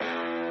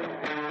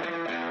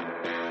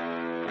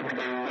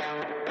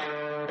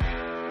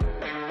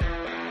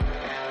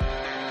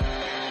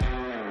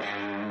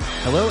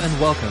Hello and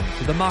welcome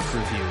to the Mock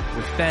Review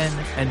with Ben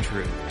and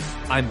Drew.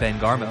 I'm Ben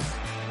Garmo.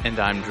 And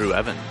I'm Drew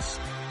Evans.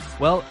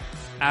 Well,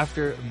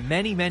 after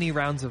many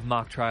rounds of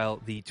mock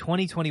trial, the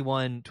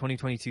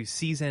 2021-2022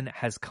 season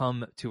has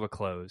come to a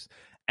close.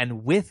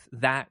 And with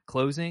that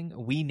closing,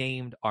 we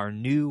named our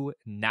new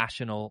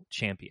national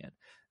champion.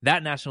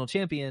 That national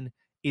champion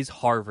is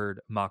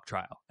Harvard mock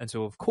trial. And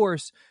so, of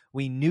course,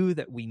 we knew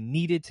that we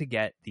needed to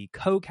get the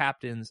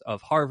co-captains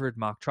of Harvard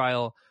mock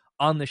trial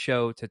on the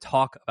show to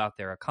talk about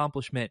their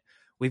accomplishment.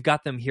 We've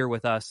got them here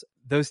with us.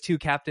 Those two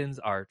captains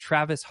are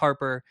Travis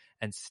Harper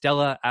and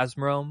Stella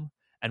Asmerom,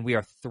 and we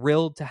are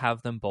thrilled to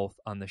have them both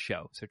on the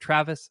show. So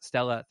Travis,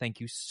 Stella, thank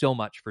you so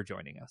much for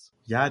joining us.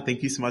 Yeah,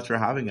 thank you so much for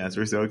having us.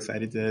 We're so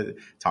excited to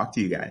talk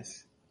to you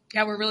guys.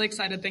 Yeah, we're really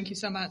excited. Thank you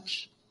so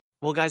much.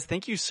 Well, guys,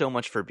 thank you so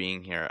much for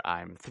being here.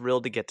 I'm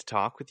thrilled to get to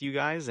talk with you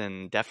guys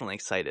and definitely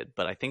excited.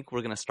 But I think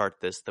we're going to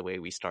start this the way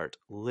we start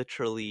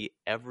literally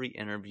every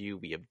interview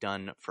we have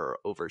done for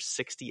over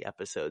 60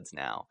 episodes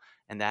now.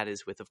 And that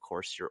is with, of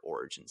course, your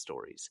origin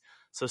stories.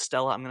 So,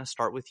 Stella, I'm going to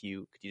start with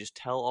you. Could you just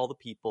tell all the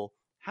people,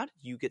 how did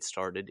you get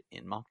started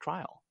in mock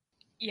trial?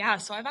 Yeah,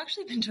 so I've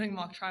actually been doing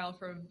mock trial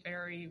for a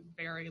very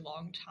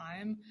long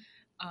time.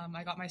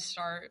 I got my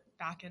start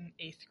back in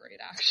 8th grade,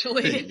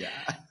 actually.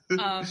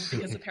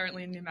 Because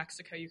apparently in New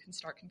Mexico, you can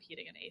start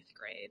competing in 8th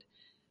grade.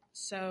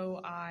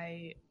 So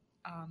I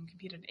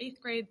competed in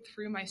 8th grade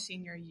through my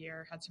senior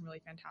year, had some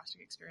really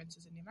fantastic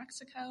experiences in New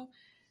Mexico.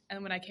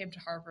 And when I came to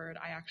Harvard,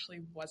 I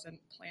actually wasn't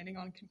planning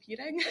on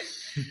competing.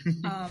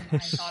 I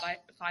thought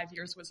 5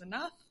 years was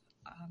enough.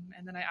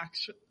 And then I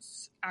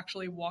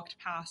actually walked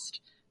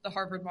past the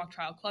Harvard Mock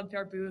Trial Club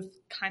Fair booth,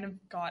 kind of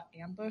got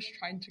ambushed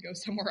trying to go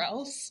somewhere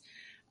else.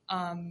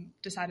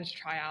 Decided to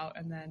try out,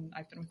 and then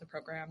I've been with the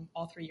program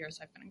all 3 years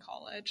I've been in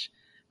college.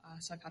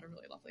 So I've had a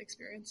really lovely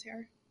experience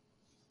here.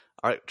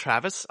 All right,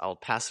 Travis, I'll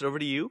pass it over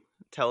to you.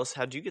 Tell us,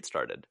 how'd you get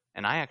started?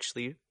 And I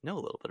actually know a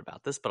little bit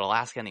about this, but I'll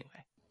ask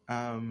anyway.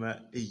 I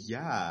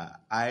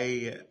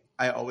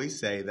always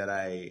say that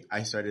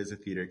I started as a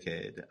theater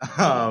kid.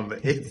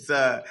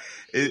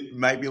 It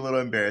might be a little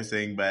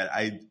embarrassing, but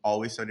I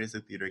always started as a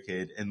theater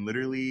kid, and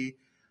literally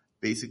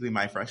basically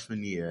my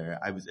freshman year,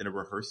 I was in a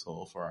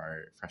rehearsal for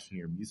our freshman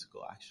year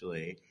musical,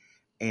 actually.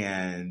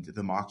 And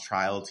the mock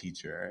trial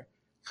teacher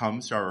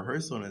comes to our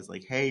rehearsal and is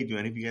like, hey, do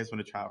any of you guys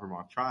want to try out for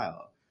mock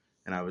trial?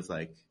 And I was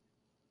like,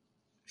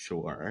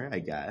 sure, I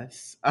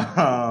guess.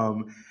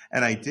 And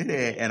I did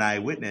it, and I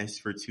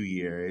witnessed for 2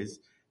 years.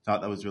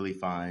 Thought that was really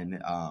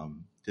fun.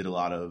 Did a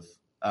lot of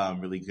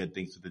really good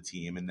things with the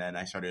team. And then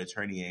I started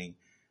attorneying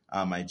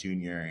my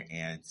junior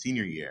and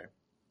senior year.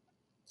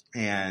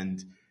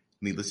 And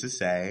needless to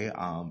say,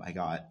 I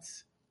got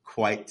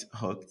quite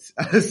hooked,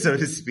 so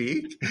to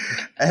speak.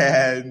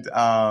 And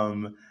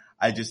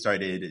I just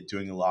started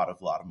doing a lot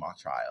of mock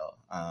trial.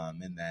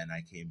 And then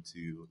I came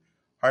to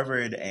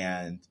Harvard,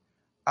 and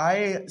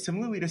I,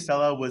 similarly to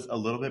Stella, was a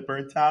little bit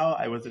burnt out.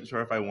 I wasn't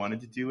sure if I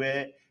wanted to do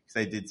it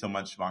because I did so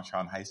much mock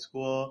trial in high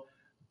school.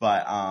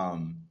 But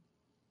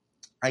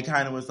I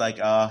kind of was like,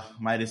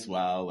 might as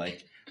well.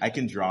 Like, I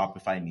can drop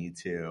if I need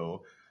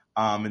to.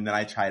 And then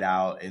I tried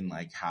out and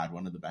had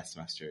one of the best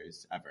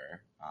semesters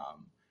ever,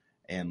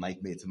 and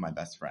made some of my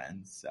best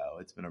friends. So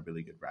it's been a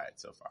really good ride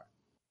so far.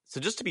 So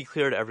just to be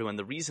clear to everyone,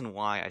 the reason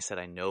why I said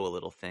I know a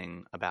little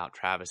thing about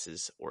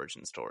Travis's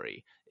origin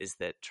story is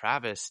that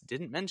Travis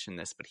didn't mention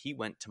this, but he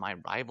went to my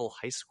rival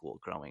high school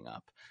growing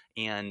up.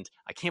 And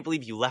I can't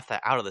believe you left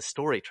that out of the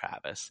story,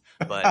 Travis,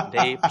 but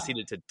they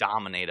proceeded to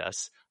dominate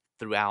us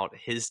throughout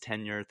his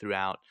tenure,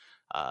 throughout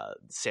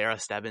Sarah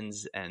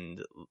Stebbins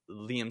and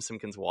Liam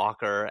Simpkins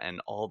Walker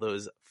and all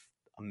those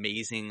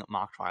amazing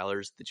mock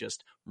trialers that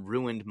just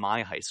ruined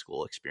my high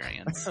school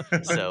experience.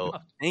 So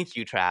thank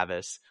you,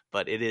 Travis.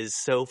 But it is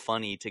so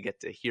funny to get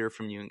to hear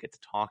from you and get to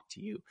talk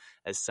to you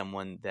as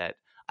someone that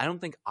I don't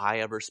think I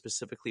ever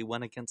specifically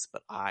went against,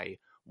 but I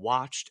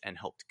watched and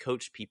helped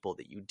coach people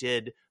that you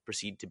did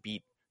proceed to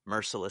beat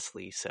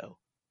mercilessly. So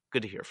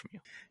good to hear from you.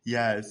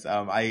 Yes.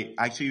 I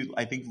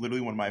think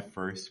literally one of my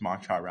first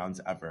mock trial rounds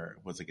ever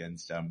was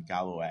against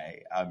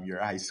Galloway,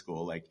 your high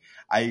school.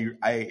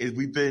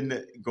 We've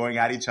been going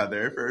at each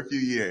other for a few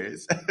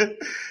years.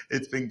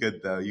 It's been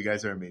good though. You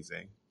guys are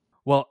amazing.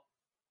 Well,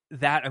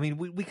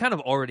 we kind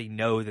of already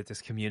know that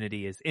this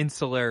community is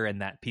insular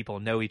and that people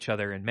know each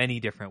other in many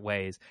different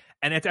ways.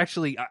 And it's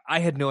actually, I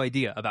had no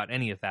idea about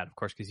any of that, of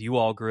course, because you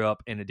all grew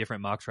up in a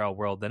different mock trial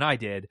world than I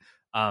did.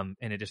 In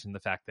addition to the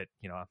fact that,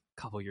 a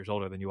couple years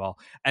older than you all.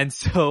 And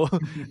so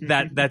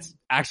that's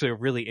actually a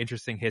really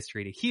interesting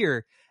history to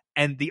hear.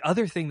 And the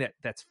other thing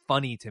that's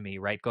funny to me,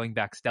 right, going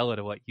back, Stella,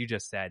 to what you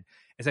just said,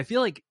 is I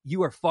feel like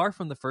you are far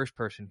from the first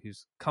person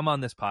who's come on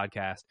this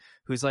podcast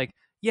who's like,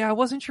 yeah, I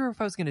wasn't sure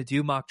if I was going to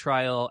do mock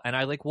trial, and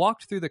I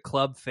walked through the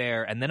club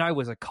fair, and then I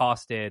was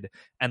accosted,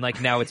 and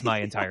now it's my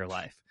entire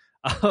life.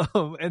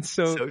 And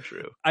so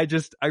true. I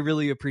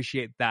really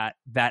appreciate that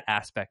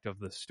aspect of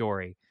the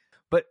story.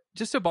 But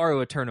just to borrow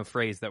a turn of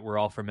phrase that we're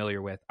all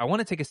familiar with, I want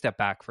to take a step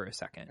back for a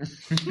second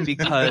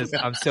because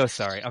I'm so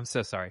sorry.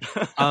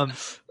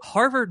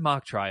 Harvard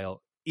mock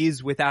trial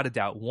is without a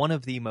doubt one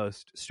of the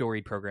most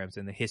storied programs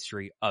in the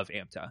history of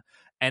AMTA.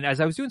 And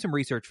as I was doing some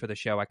research for the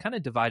show, I kind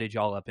of divided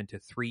y'all up into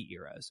 3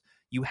 eras.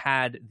 You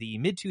had the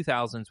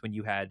mid-2000s when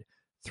you had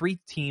 3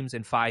 teams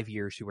in 5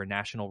 years who were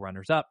national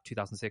runners-up,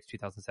 2006,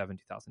 2007,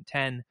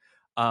 2010.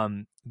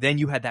 Then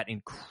you had that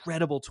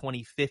incredible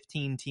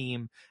 2015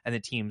 team and the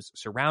teams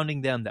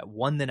surrounding them that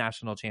won the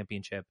national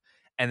championship.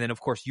 And then,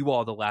 of course, you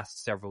all the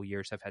last several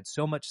years have had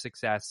so much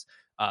success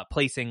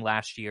placing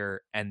last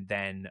year and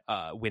then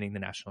winning the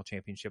national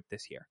championship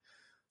this year.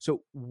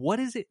 So what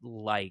is it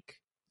like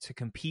to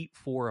compete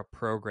for a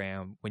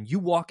program when you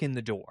walk in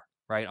the door,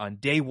 right, on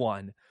day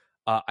one?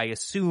 I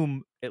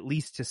assume, at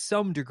least to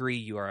some degree,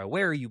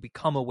 you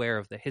become aware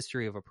of the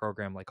history of a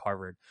program like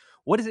Harvard.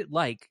 What is it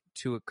like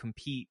to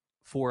compete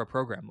for a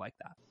program like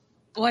that?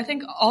 Well, I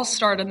think I'll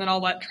start and then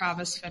I'll let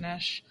Travis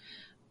finish.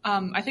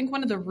 I think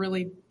one of the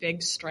really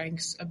big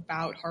strengths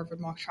about Harvard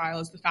Mock Trial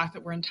is the fact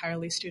that we're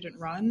entirely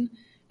student-run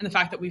and the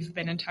fact that we've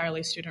been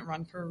entirely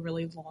student-run for a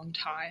really long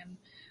time.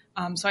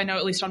 So I know,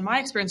 at least on my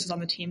experiences on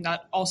the team,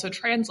 that also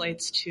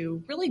translates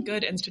to really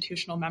good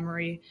institutional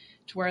memory,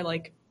 to where,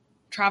 like,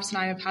 Travis and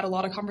I have had a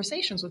lot of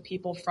conversations with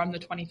people from the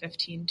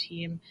 2015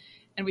 team,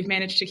 and we've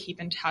managed to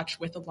keep in touch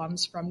with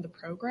alums from the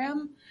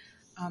program.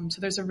 So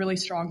there's a really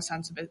strong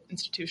sense of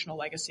institutional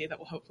legacy that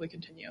will hopefully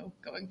continue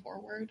going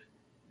forward.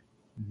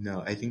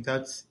 No, I think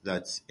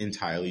that's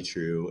entirely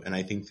true. And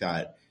I think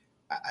that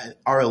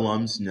our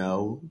alums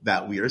know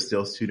that we are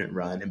still student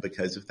run. And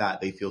because of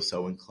that, they feel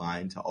so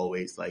inclined to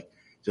always like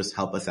just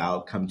help us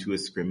out, come to a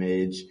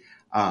scrimmage,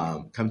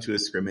 like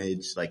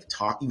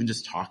even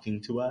just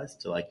talking to us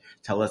to like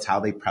tell us how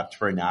they prepped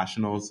for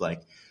nationals.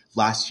 Like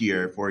last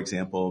year, for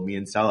example, me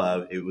and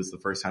Stella, it was the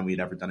first time we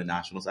had ever done a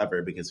nationals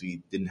ever because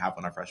we didn't have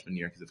one our freshman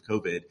year because of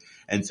COVID.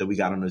 And so we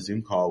got on a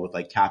Zoom call with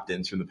like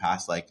captains from the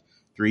past like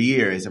 3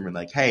 years, and we're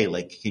like, hey,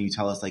 like, can you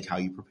tell us like how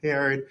you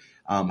prepared,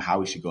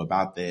 how we should go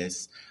about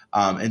this?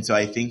 And so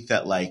I think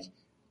that like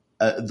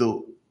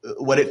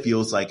what it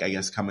feels like, I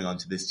guess, coming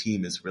onto this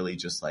team is really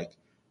just like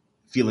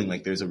feeling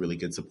like there's a really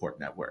good support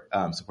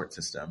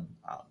system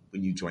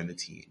when you join the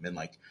team, and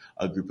like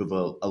a group of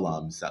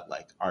alums that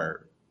like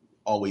are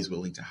always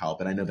willing to help.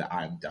 And I know that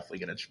I'm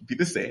definitely going to be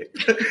the same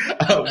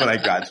when I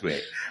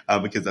graduate,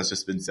 because that's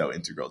just been so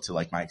integral to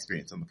like my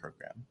experience on the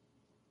program.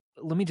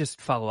 Let me just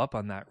follow up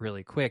on that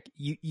really quick.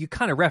 You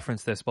kind of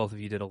referenced this, both of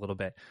you did a little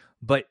bit,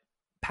 but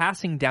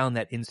passing down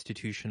that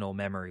institutional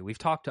memory. We've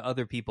talked to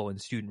other people in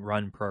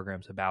student-run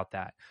programs about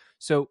that.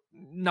 So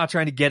not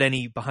trying to get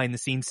any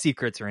behind-the-scenes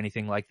secrets or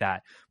anything like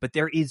that, but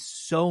there is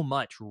so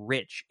much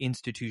rich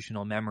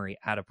institutional memory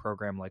at a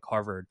program like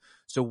Harvard.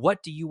 So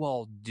what do you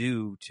all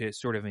do to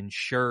sort of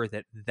ensure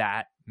that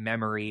that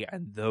memory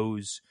and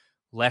those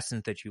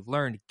lessons that you've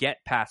learned get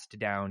passed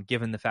down,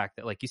 given the fact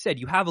that, like you said,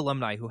 you have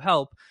alumni who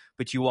help,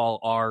 but you all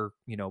are,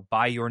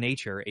 by your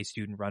nature, a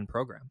student-run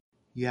program?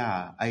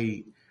 Yeah,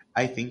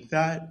 I think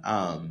that,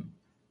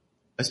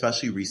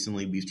 especially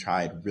recently, we've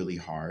tried really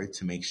hard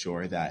to make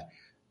sure that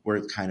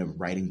we're kind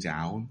of writing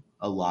down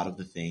a lot of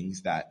the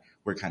things that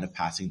we're kind of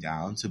passing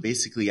down. So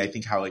basically, I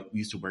think how it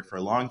used to work for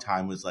a long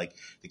time was like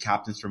the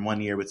captains from one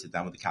year would sit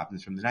down with the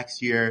captains from the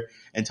next year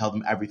and tell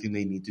them everything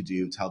they need to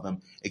do, tell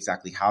them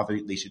exactly how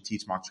they should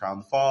teach mock trial in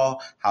the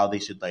fall, how they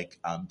should like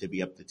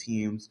divvy up the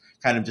teams,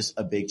 kind of just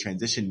a big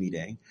transition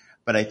meeting.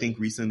 But I think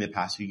recently, the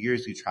past few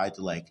years, we tried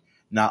to like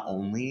not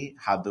only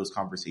have those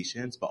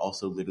conversations, but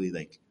also literally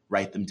like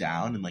write them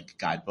down in like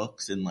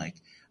guidebooks and like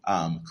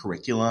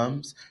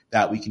curriculums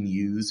that we can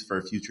use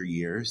for future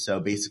years. So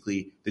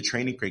basically the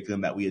training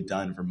curriculum that we had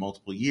done for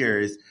multiple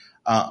years,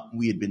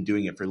 we had been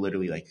doing it for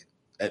literally like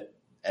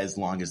as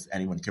long as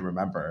anyone can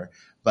remember,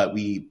 but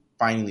we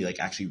finally like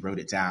actually wrote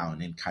it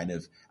down and kind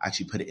of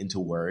actually put it into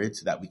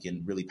words so that we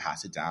can really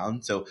pass it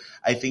down. So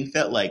I think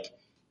that like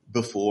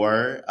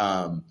before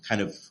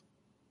kind of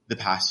the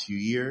past few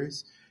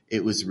years,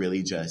 it was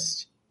really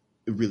just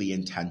really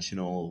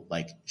intentional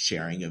like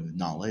sharing of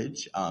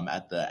knowledge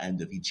at the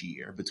end of each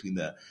year between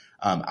the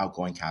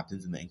outgoing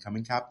captains and the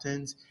incoming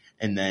captains.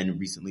 And then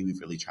recently we've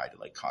really tried to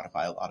like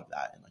codify a lot of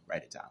that and like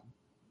write it down.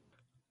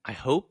 I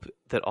hope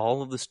that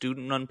all of the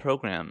student-run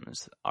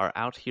programs are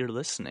out here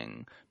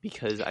listening,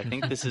 because I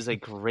think this is a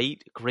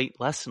great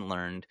lesson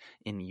learned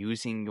in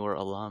using your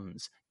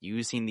alums,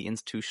 using the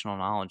institutional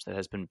knowledge that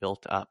has been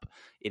built up.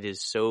 It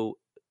is so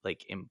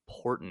like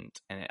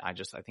important, and I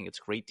think it's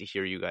great to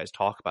hear you guys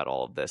talk about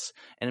all of this,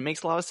 and it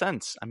makes a lot of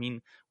sense. I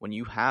mean, when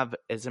you have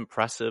as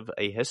impressive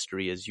a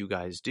history as you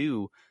guys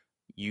do,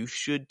 you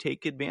should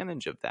take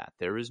advantage of that.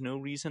 There is no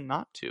reason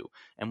not to.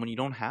 And when you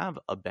don't have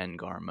a Ben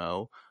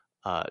Garmo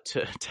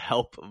to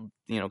help,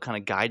 kind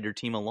of guide your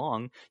team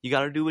along, you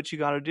got to do what you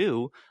got to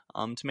do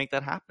to make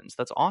that happen. So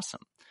that's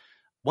awesome.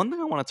 One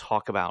thing I want to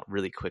talk about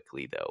really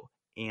quickly, though,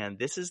 and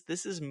this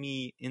is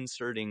me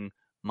inserting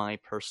my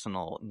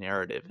personal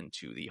narrative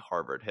into the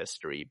Harvard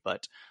history,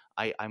 but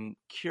I'm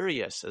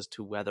curious as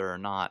to whether or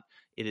not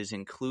it is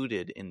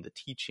included in the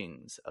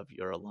teachings of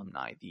your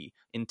alumni, the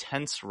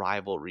intense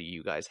rivalry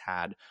you guys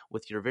had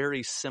with your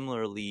very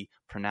similarly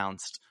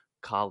pronounced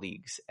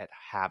colleagues at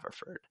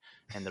Haverford.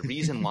 And the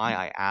reason why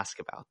I ask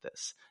about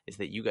this is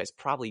that you guys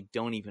probably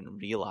don't even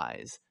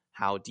realize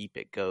how deep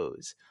it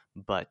goes.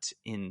 But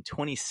in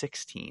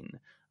 2016,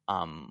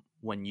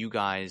 when you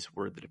guys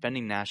were the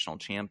defending national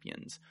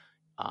champions,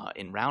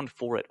 in round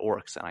 4 at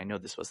Orcs, and I know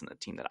this wasn't a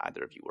team that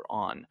either of you were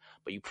on,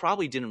 but you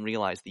probably didn't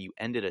realize that you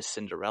ended a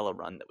Cinderella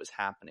run that was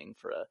happening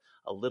for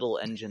a little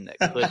engine that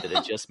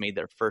had just made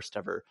their first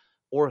ever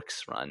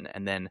Orcs run,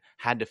 and then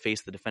had to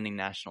face the defending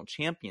national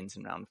champions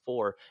in round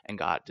 4 and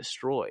got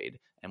destroyed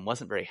and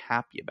wasn't very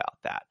happy about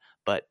that.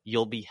 But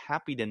you'll be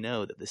happy to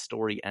know that the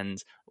story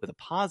ends with a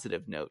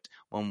positive note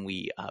when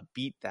we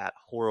beat that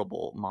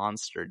horrible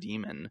monster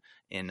demon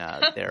in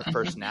their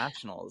first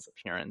nationals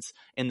appearance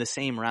in the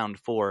same round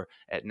 4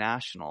 at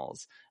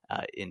nationals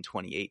in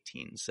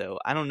 2018. So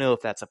I don't know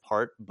if that's a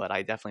part, but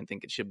I definitely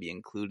think it should be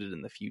included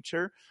in the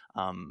future.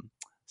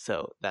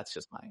 So that's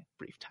just my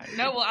brief time.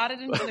 No, we'll add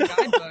it into the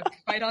guidebook.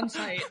 Fight on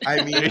site.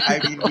 I mean,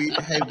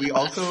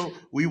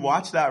 we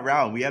watched that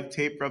round. We have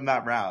tape from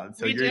that round.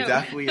 So you're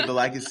definitely in the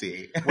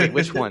legacy. Wait,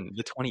 which one?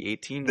 The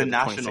 2018? The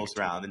Nationals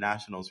round. The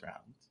Nationals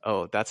round.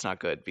 Oh, that's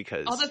not good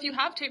because... Although if you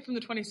have tape from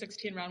the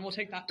 2016 round, we'll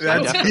take that too.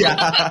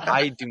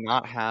 I do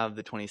not have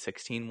the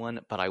 2016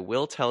 one, but I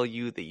will tell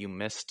you that you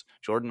missed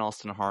Jordan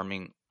Alston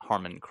Harmon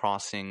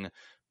crossing,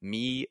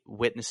 me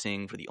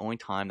witnessing for the only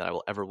time that I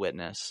will ever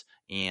witness,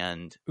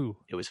 and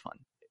It was fun.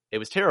 It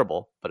was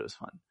terrible, but it was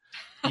fun.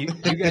 You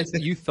guys,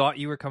 you thought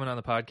you were coming on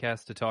the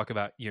podcast to talk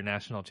about your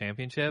national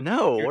championship?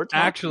 No, we're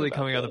actually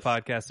coming on the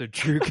podcast so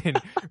Drew can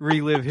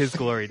relive his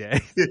glory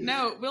day.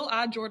 No, we'll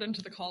add Jordan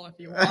to the call if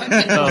you want.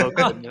 Oh,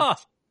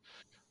 goodness.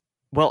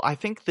 Well, I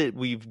think that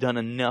we've done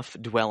enough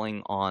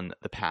dwelling on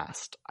the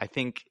past. I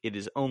think it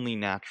is only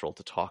natural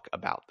to talk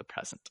about the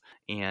present.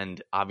 And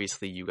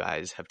obviously you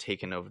guys have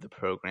taken over the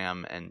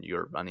program and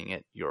you're running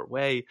it your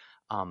way.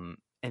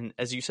 And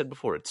as you said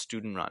before, it's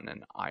student run,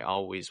 and I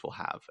always will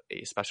have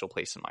a special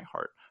place in my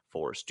heart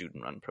for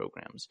student run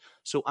programs.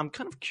 So I'm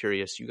kind of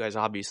curious, you guys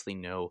obviously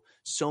know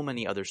so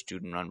many other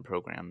student run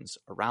programs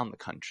around the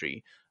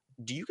country.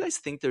 Do you guys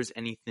think there's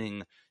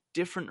anything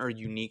different or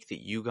unique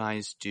that you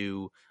guys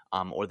do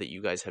or that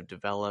you guys have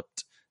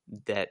developed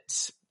that,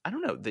 I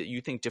don't know, that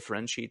you think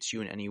differentiates you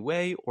in any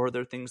way? Or are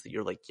there things that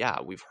you're like, yeah,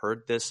 we've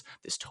heard this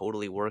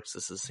totally works,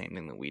 this is the same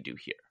thing that we do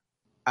here?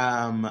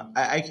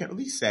 I can't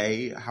really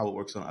say how it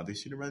works on other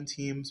student run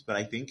teams, but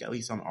I think at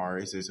least on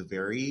ours, there's a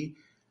very,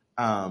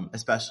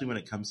 especially when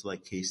it comes to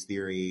like case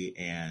theory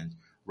and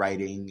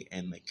writing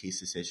and like case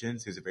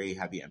decisions, there's a very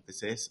heavy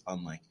emphasis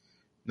on like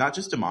not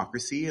just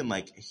democracy and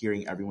like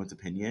hearing everyone's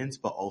opinions,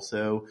 but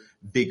also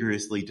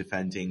vigorously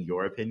defending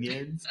your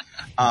opinions.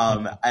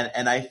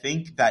 And I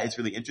think that it's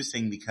really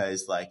interesting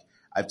because like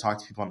I've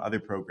talked to people on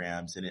other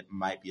programs, and it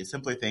might be a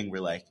simpler thing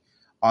where like,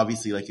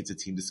 obviously, like, it's a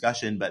team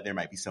discussion, but there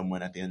might be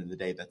someone at the end of the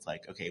day that's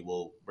like, okay,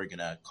 well, we're going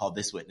to call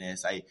this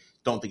witness. I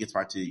don't think it's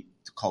smart to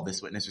call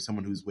this witness, or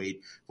someone whose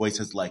voice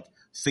has like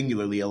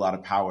singularly a lot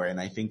of power.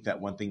 And I think that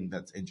one thing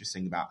that's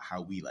interesting about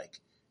how we like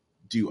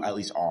do at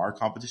least our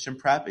competition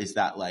prep is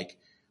that like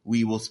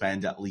we will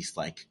spend at least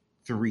like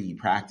 3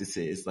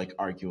 practices like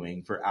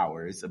arguing for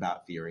hours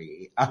about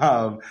theory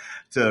to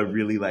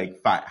really like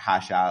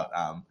hash out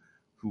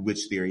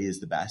which theory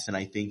is the best. And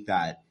I think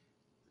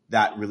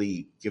that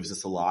really gives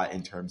us a lot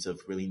in terms of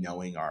really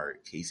knowing our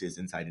cases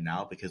inside and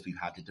out, because we've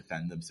had to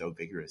defend them so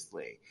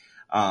vigorously,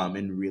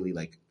 and really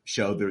like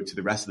show to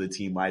the rest of the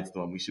team why it's the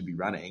one we should be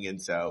running. And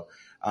so,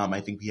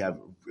 I think we have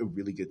a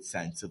really good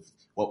sense of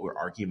what we're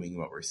arguing and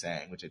what we're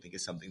saying, which I think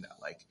is something that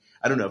like,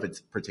 I don't know if it's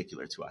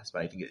particular to us,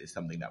 but I think it is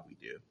something that we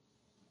do.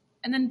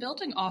 And then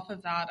building off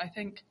of that, I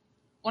think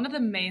one of the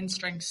main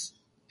strengths,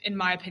 in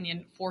my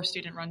opinion, for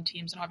student run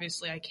teams, and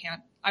obviously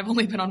I've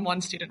only been on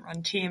one student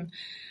run team,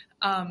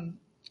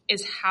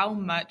 is how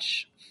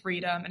much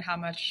freedom and how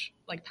much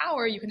like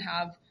power you can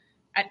have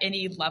at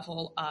any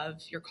level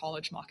of your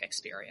college mock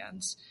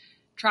experience.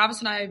 Travis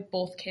and I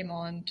both came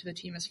on to the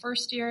team as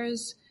first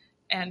years,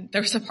 and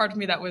there was a part of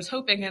me that was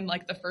hoping in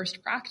like the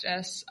first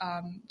practice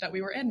that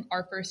we were in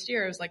our first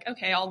year, it was like,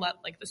 okay, I'll let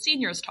like the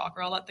seniors talk,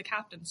 or I'll let the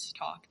captains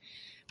talk.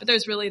 But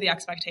there's really the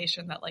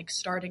expectation that like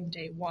starting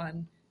day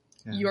one,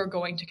 you're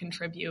going to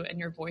contribute and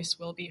your voice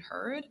will be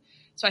heard.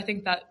 So I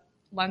think that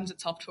lends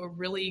itself to a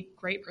really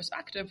great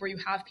perspective where you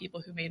have people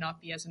who may not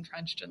be as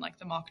entrenched in like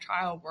the mock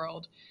trial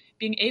world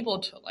being able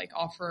to like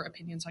offer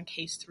opinions on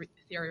case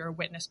theory or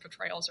witness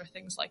portrayals or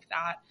things like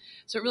that.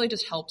 So it really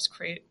just helps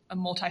create a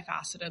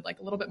multifaceted, like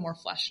a little bit more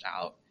fleshed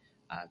out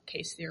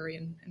case theory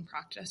and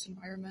practice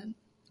environment.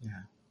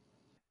 Yeah.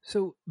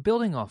 So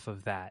building off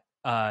of that,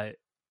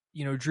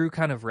 Drew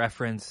kind of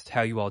referenced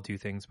how you all do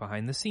things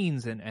behind the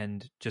scenes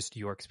and just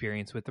your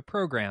experience with the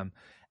program.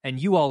 And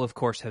you all, of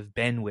course, have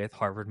been with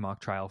Harvard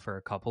Mock Trial for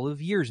a couple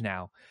of years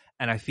now.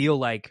 And I feel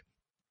like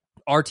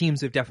our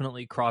teams have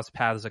definitely crossed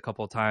paths a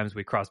couple of times.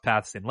 We crossed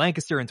paths in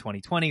Lancaster in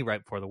 2020,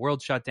 right before the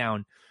world shut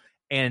down.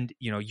 And,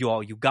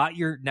 you got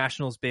your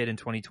nationals bid in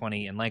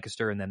 2020 in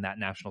Lancaster, and then that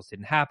nationals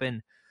didn't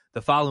happen.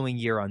 The following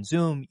year on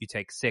Zoom, you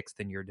take 6th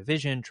in your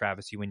division.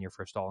 Travis, you win your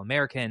first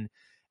All-American.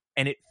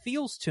 And it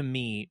feels to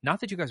me, not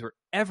that you guys were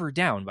ever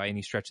down by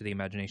any stretch of the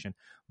imagination,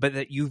 but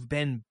that you've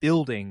been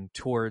building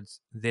towards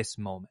this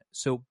moment.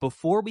 So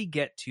before we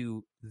get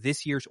to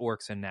this year's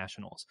Orcs and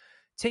Nationals,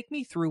 take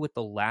me through what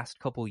the last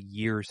couple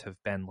years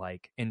have been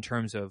like in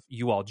terms of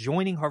you all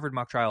joining Harvard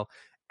Mock Trial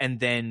and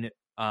then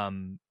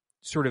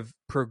sort of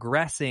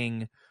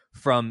progressing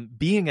from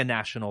being a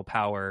national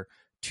power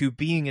to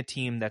being a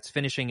team that's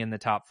finishing in the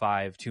top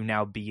 5 to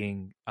now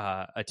being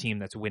a team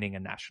that's winning a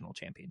national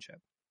championship.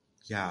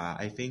 Yeah,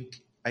 I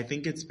think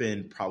it's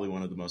been probably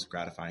one of the most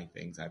gratifying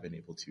things I've been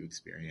able to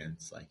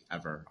experience, like,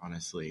 ever,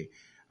 honestly.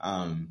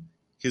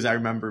 Because I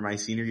remember my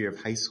senior year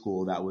of high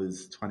school, that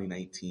was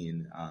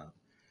 2019.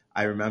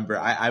 I remember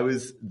I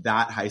was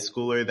that high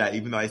schooler that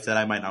even though I said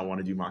I might not want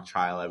to do mock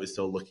trial, I was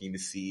still looking to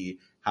see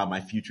how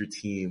my future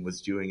team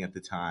was doing at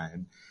the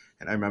time.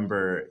 And I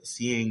remember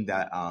seeing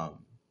that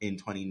in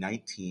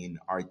 2019,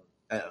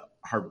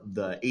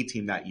 the A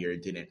team that year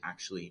didn't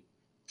actually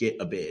get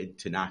a bid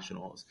to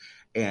nationals,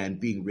 and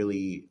being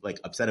really like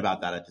upset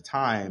about that at the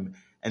time.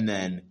 And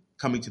then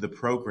coming to the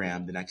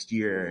program the next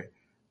year,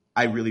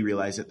 I really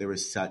realized that there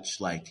was such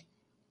like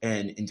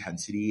an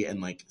intensity and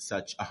like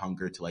such a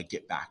hunger to like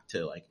get back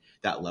to like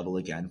that level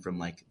again from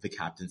like the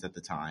captains at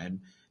the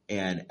time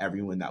and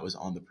everyone that was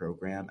on the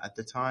program at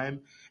the time.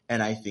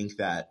 And I think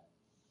that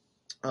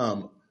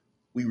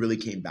we really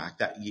came back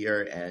that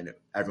year, and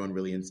everyone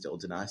really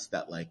instilled in us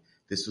that like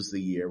this was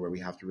the year where we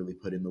have to really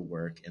put in the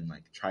work and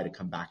like try to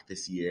come back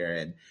this year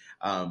and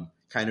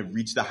kind of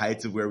reach the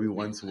heights of where we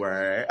once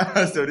were,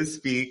 so to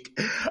speak.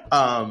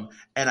 And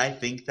I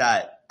think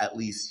that at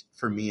least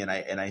for me, and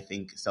I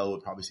think Stella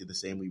would probably say the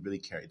same, we really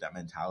carried that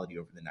mentality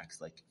over the next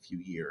like few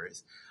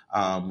years.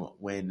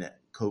 When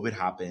COVID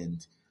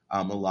happened,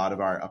 a lot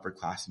of our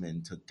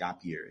upperclassmen took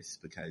gap years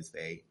because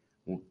they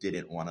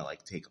didn't want to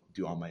like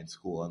do online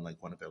school in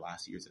like one of their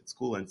last years at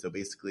school. And so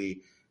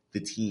basically the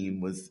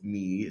team was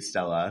me,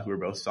 Stella, who were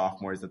both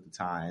sophomores at the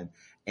time,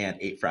 and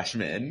 8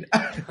 freshmen.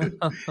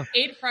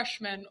 8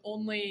 freshmen,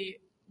 only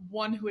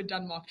one who had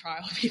done mock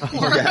trial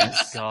before.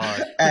 Yes.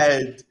 God.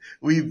 And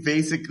we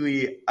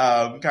basically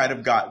kind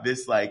of got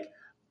this like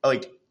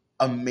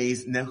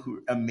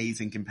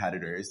amazing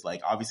competitors.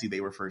 Like obviously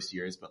they were first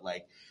years, but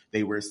like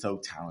they were so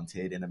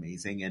talented and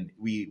amazing, and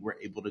we were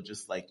able to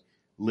just like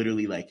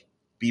literally like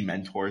be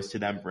mentors to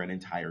them for an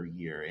entire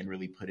year and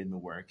really put in the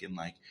work and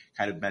like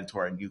kind of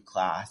mentor a new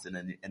class and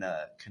a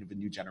kind of a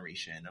new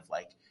generation of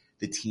like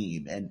the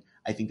team. And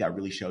I think that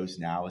really shows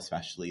now,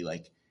 especially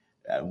like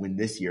when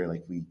this year,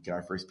 like we get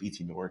our first B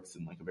team that works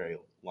in like a very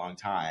long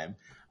time.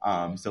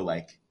 So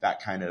like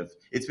that kind of,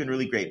 it's been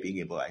really great being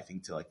able, I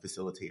think, to like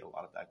facilitate a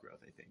lot of that growth,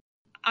 I think.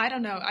 I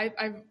don't know.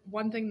 I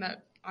one thing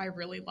that I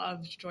really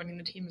loved joining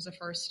the team as a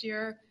first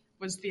year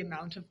was the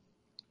amount of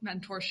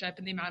mentorship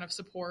and the amount of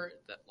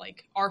support that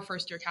like our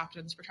first year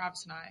captains for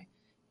Travis and I,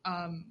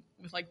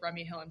 with like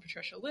Remy Hill and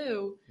Patricia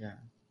Liu,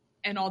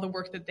 and all the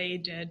work that they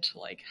did to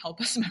like help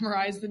us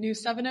memorize the new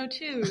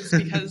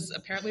 702s because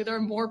apparently there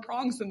are more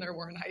prongs than there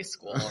were in high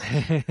school,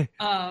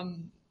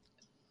 and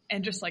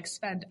just like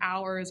spend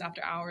hours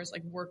after hours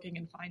like working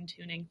and fine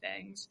tuning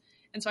things.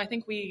 And so I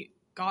think we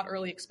got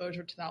early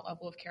exposure to that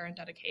level of care and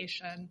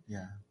dedication.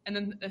 Yeah. And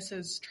then this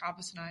is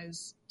Travis and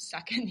I's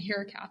second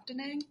year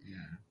captaining. Yeah.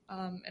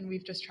 And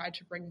we've just tried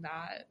to bring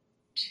that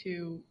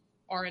to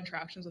our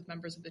interactions with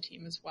members of the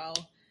team as well.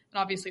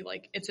 And obviously,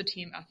 like, it's a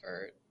team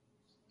effort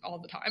all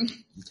the time.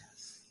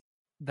 Yes.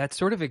 That's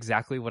sort of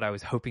exactly what I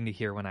was hoping to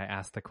hear when I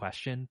asked the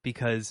question,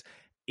 because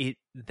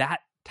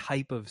that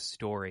type of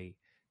story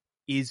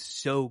is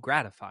so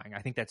gratifying.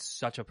 I think that's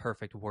such a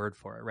perfect word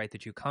for it, right?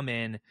 That you come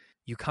in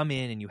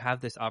and you have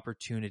this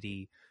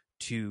opportunity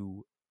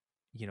to,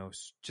 you know,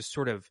 just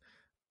sort of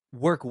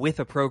work with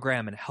a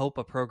program and help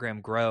a program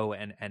grow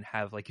and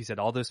have, like you said,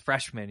 all those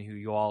freshmen who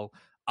you all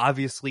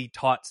obviously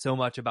taught so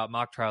much about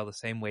mock trial the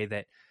same way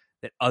that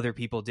other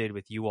people did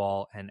with you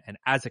all. And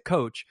as a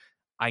coach,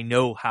 I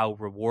know how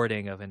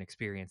rewarding of an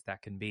experience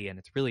that can be. And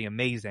it's really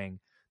amazing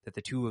that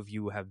the two of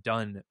you have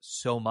done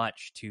so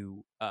much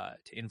to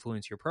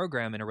influence your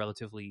program in a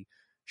relatively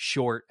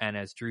short and,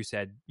 as Drew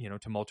said, you know,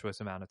 tumultuous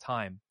amount of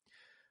time.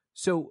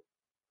 So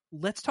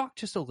let's talk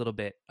just a little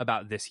bit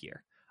about this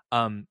year.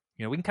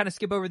 You know, we can kind of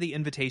skip over the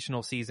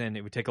invitational season.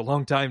 It would take a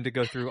long time to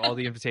go through all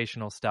the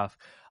invitational stuff.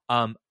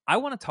 I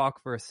want to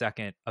talk for a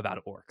second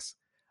about Orcs.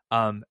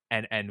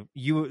 And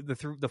you,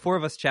 the 4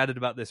 of us chatted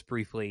about this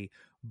briefly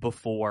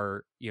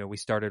before, you know, we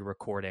started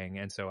recording.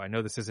 And so I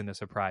know this isn't a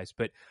surprise,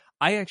 but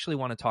I actually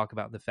want to talk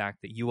about the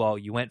fact that you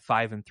went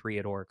 5-3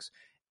 at Orcs,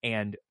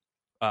 and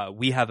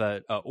we have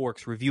a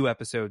Orcs review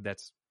episode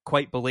that's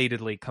quite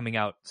belatedly coming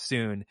out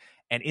soon.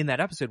 And in that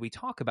episode, we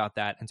talk about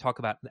that and talk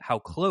about how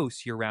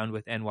close your round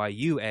with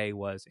NYUA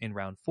was in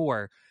round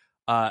 4,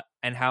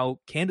 and how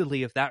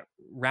candidly, if that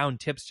round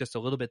tips just a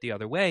little bit the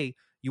other way,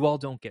 you all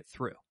don't get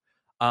through.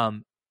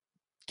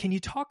 Can you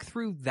talk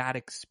through that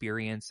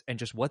experience and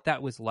just what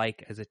that was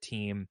like as a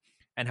team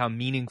and how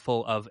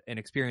meaningful of an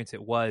experience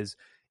it was,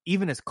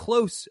 even as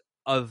close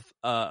of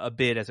a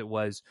bid as it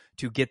was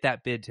to get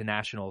that bid to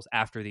nationals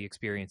after the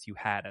experience you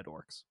had at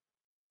Orcs?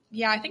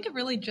 Yeah, I think it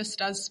really just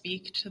does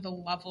speak to the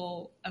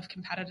level of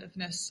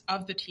competitiveness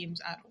of the teams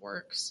at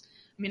Orcs.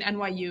 I mean,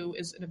 NYU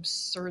is an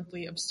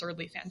absurdly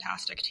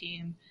fantastic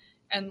team.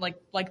 And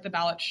like the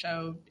ballot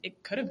showed,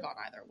 it could have gone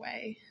either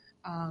way.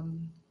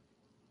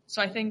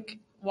 So I think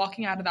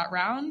walking out of that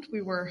round,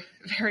 we were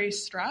very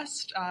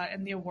stressed.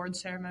 In the award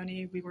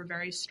ceremony, we were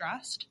very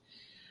stressed.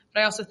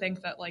 But I also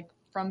think that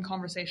from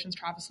conversations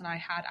Travis and I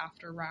had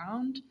after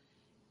round,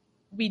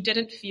 we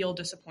didn't feel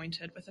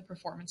disappointed with the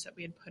performance that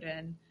we had put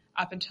in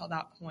up until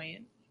that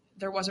point.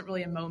 There wasn't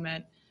really a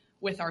moment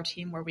with our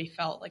team where we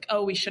felt like,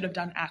 oh, we should have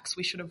done X,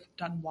 we should have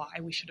done Y,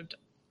 we should have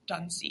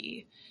done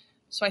Z.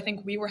 So I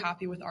think we were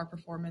happy with our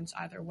performance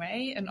either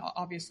way. And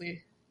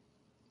obviously,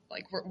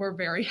 we're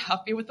very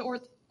happy with the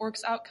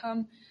Orcs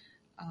outcome.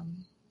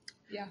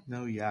 Yeah.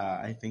 No, yeah.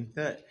 I think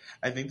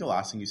the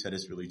last thing you said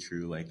is really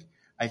true.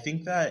 I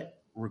think that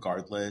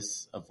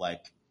regardless of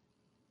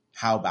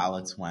how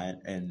ballots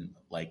went and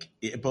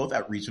both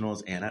at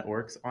regionals and at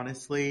Orcs,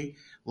 honestly,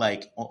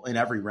 in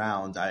every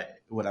round,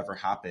 whatever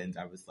happened,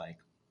 I was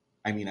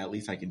at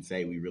least I can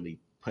say we really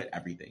put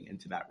everything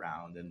into that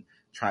round and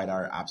tried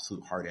our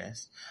absolute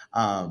hardest.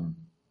 And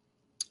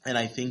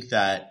I think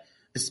that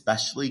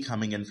especially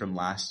coming in from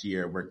last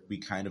year where we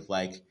kind of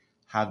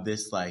have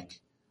this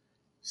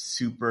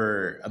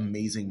super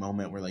amazing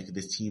moment where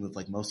this team of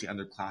mostly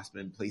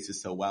underclassmen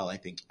places so well. I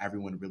think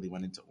everyone really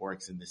went into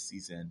Orcs in this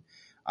season,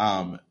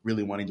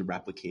 really wanting to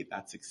replicate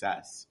that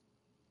success.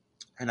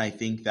 And I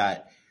think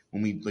that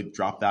when we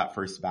dropped that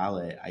first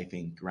ballot, I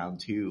think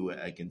round 2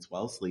 against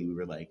Wellesley, we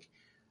were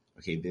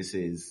okay, this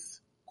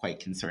is quite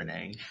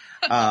concerning.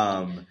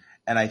 And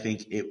I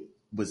think it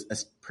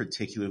was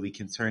particularly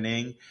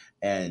concerning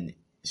and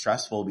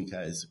stressful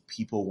because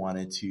people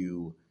wanted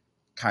to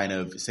kind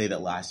of say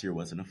that last year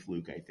wasn't a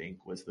fluke, I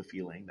think, was the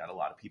feeling that a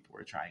lot of people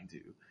were trying to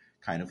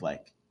kind of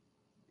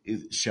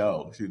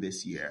show through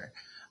this year.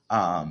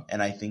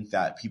 And I think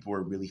that people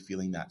were really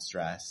feeling that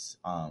stress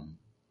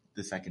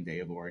the second day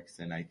of Orcs.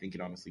 And I think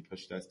it honestly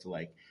pushed us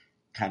to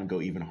kind of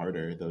go even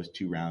harder those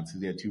 2 rounds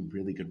because they had 2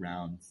 really good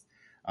rounds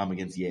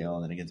against Yale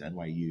and then against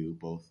NYU,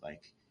 both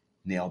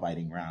nail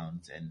biting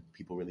rounds, and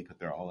people really put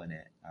their all in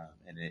it.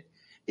 And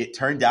it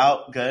turned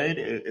out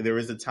good. There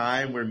was a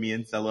time where me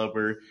and Stella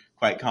were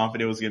quite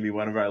confident it was going to be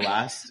one of our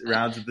last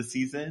rounds of the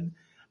season.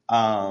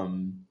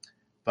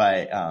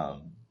 But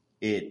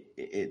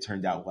it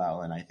turned out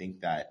well. And I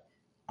think that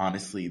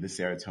honestly, the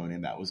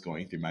serotonin that was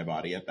going through my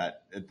body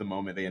at the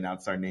moment they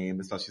announced our name,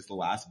 especially the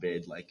last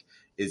bid,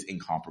 is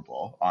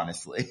incomparable,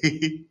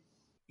 honestly.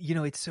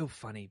 It's so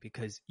funny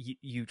because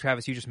you,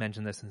 Travis, you just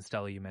mentioned this, and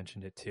Stella, you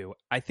mentioned it too.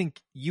 I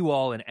think you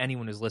all and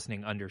anyone who's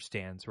listening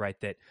understands, right,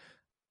 that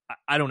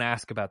I don't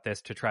ask about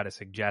this to try to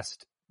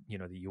suggest,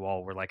 that you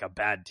all were a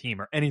bad team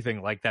or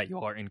anything like that. You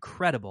all are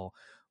incredible,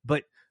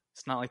 but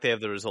it's not like they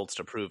have the results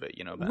to prove it,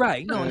 Ben.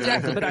 Right. No,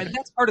 exactly. But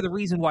that's part of the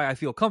reason why I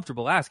feel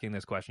comfortable asking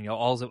this question.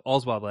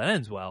 All's well that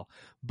ends well.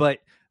 But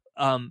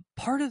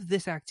part of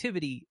this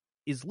activity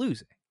is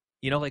losing.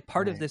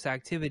 Part of this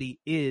activity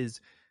is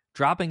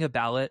dropping a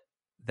ballot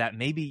that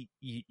maybe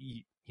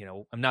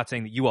I'm not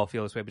saying that you all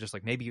feel this way, but just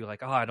maybe you're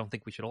oh, I don't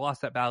think we should have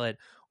lost that ballot,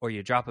 or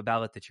you drop a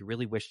ballot that you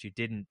really wished you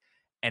didn't,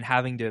 and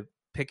having to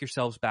pick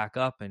yourselves back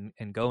up and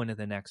go into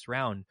the next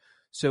round.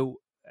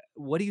 So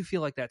what do you feel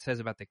like that says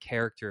about the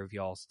character of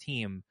y'all's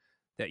team,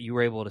 that you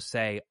were able to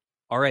say,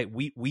 all right,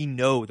 we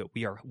know that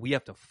we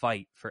have to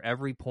fight for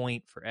every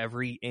point, for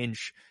every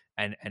inch,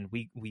 and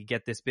we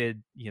get this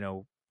bid,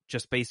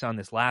 just based on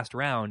this last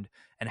round,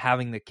 and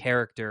having the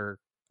character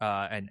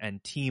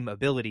and team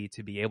ability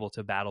to be able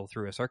to battle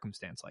through a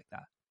circumstance like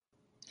that?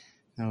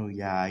 No,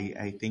 yeah,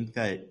 I think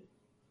that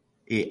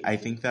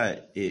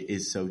it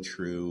is so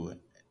true,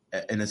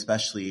 and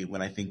especially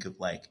when I think of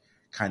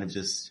kind of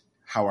just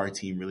how our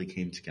team really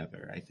came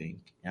together, I think,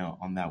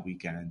 on that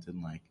weekend.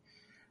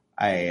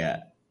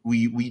 And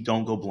we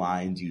don't go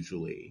blind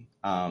usually,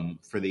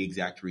 for the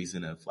exact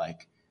reason of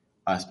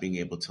us being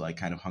able to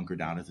kind of hunker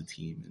down as a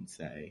team and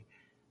say,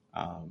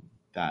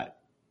 that,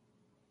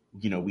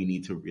 we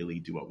need to really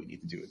do what we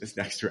need to do in this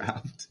next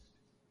round.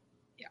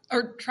 Yeah.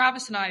 Or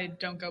Travis and I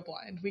don't go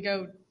blind. We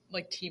go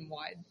team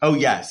wide. Oh,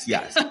 yes.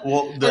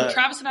 Well,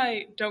 Travis and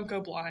I don't go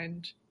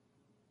blind.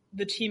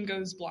 The team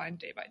goes blind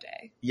day by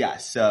day. Yeah.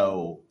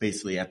 So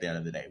basically at the end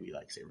of the day, we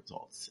say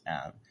results,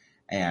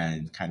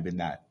 and kind of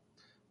in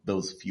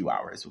those few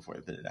hours before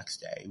the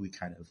next day, we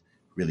kind of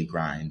really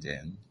grind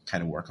and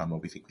kind of work on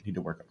what we think we need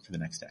to work on for the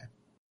next day.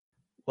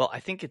 Well, I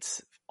think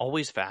it's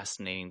always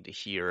fascinating to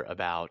hear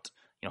about,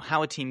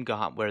 how a team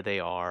got where they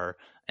are,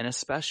 and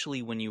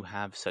especially when you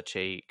have such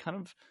a kind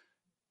of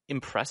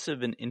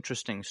impressive and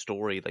interesting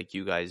story like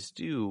you guys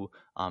do,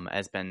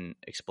 has been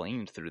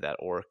explained through that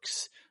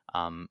Orcs.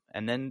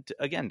 And then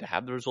again, to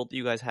have the result that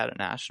you guys had at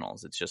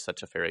Nationals, it's just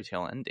such a fairy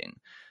tale ending.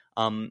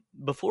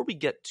 Before we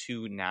get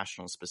to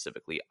Nationals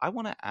specifically, I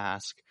want to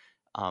ask,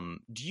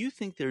 do you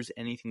think there's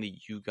anything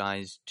that you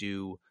guys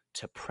do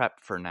to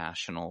prep for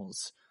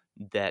Nationals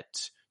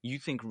that you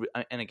think,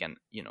 and again,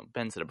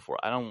 Ben said it before,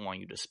 I don't want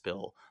you to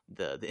spill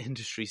the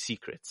industry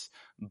secrets,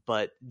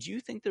 but do you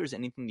think there's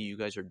anything that you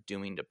guys are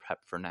doing to prep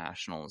for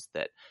nationals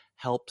that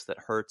helps, that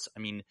hurts?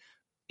 I mean,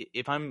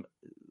 if I'm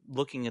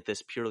looking at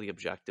this purely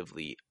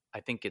objectively, I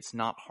think it's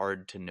not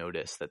hard to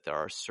notice that there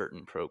are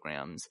certain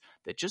programs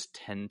that just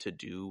tend to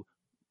do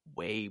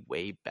way,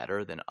 way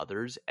better than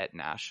others at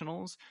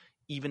nationals,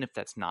 even if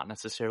that's not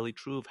necessarily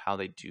true of how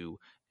they do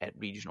at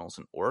regionals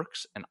and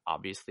orcs. And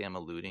obviously I'm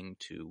alluding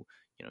to,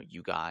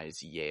 you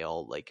guys,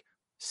 Yale, like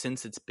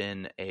since it's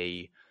been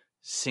a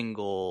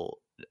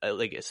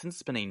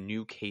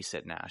new case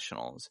at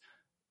nationals,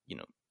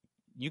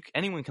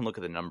 anyone can look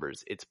at the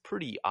numbers. It's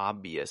pretty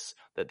obvious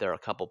that there are a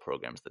couple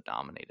programs that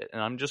dominate it.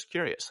 And I'm just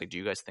curious, like, do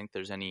you guys think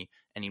there's any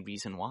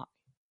reason why?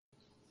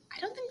 I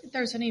don't think that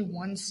there's any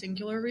one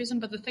singular reason,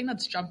 but the thing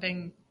that's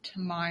jumping to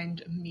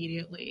mind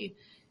immediately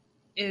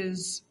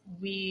is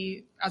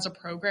we, as a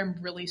program,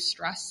 really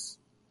stress,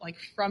 like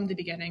from the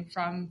beginning,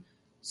 from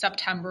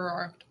September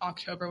or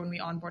October when we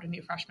onboard a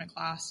new freshman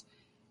class,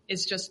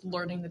 is just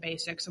learning the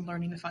basics and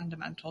learning the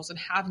fundamentals and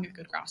having a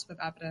good grasp of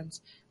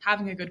evidence,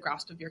 having a good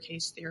grasp of your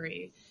case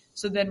theory.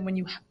 So then when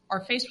you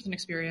are faced with an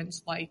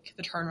experience like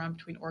the turnaround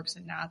between orcs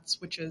and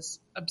nats, which is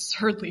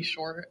absurdly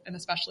short, and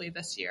especially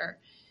this year,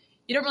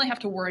 you don't really have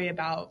to worry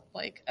about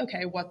like,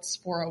 okay, what's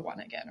 401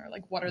 again? Or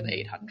like, what are the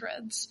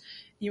 800s?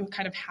 You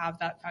kind of have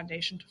that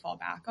foundation to fall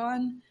back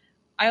on.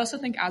 I also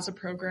think as a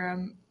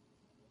program,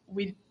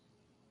 we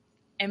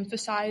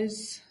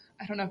emphasize,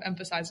 I don't know if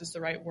emphasize is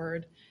the right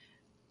word,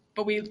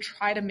 but we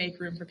try to make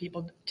room for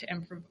people to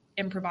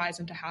improvise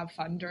and to have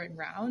fun during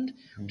round,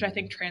 which I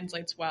think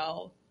translates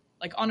well,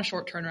 like on a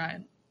short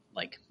turnaround,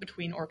 like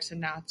between orcs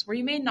and nats, where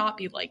you may not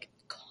be like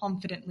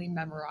confidently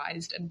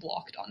memorized and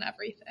blocked on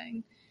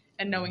everything,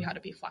 and knowing how to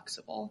be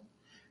flexible.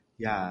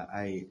 Yeah,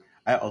 I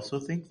also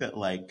think that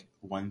like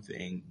one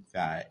thing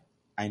that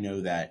I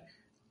know that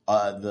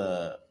a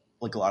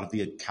lot of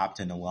the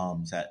captain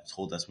alums that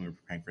told us when we were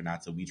preparing for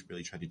nats that we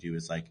really try to do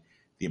is like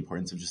the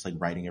importance of just like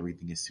writing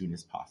everything as soon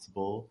as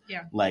possible.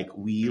 Yeah. Like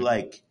we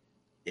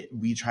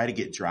try to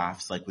get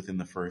drafts like within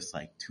the first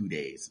like 2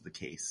 days of the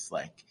case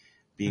like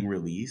being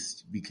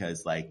released,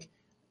 because like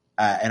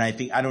and I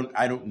think I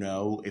don't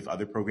know if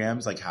other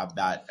programs like have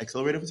that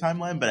accelerated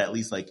timeline, but at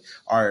least like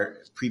our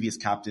previous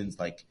captains,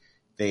 like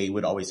they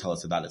would always tell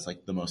us that it's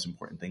like the most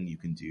important thing you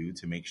can do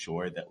to make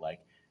sure that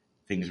like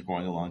things are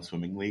going along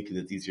swimmingly, because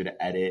it's easier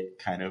to edit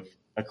kind of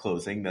a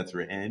closing that's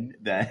written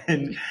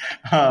than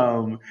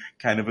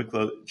try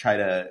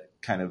to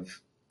kind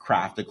of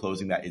craft a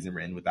closing that isn't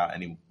written without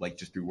any, like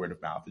just through word of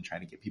mouth and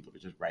trying to get people to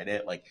just write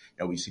it. Like,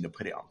 we just need to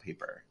put it on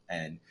paper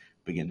and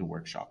begin to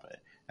workshop it.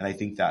 And I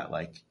think that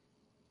like,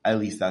 at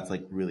least that's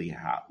like really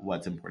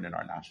what's important in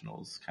our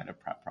nationals kind of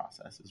prep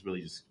process, is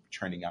really just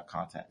churning out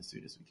content as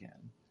soon as we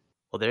can.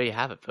 Well, there you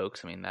have it,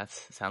 folks. I mean, that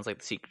sounds like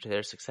the secret to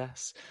their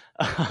success.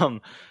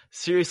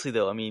 Seriously,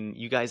 though, I mean,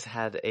 you guys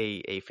had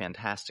a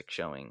fantastic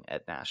showing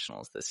at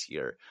nationals this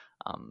year.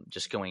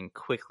 Just going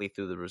quickly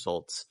through the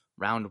results.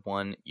 Round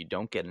 1, you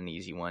don't get an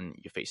easy one.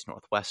 You face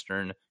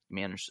Northwestern. You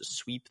manage to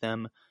sweep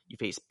them. You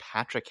face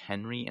Patrick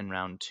Henry in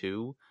round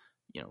 2.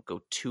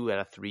 Go 2 out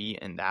of 3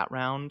 in that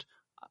round.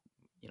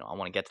 I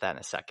want to get to that in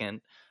a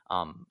second.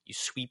 You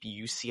sweep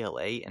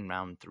UCLA in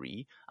round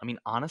 3. I mean,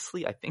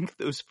 honestly, I think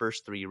those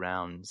first 3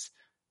 rounds,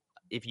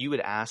 if you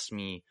had asked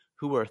me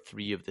who are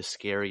 3 of the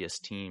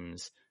scariest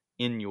teams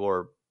in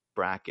your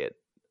bracket,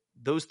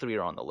 those 3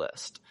 are on the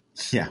list.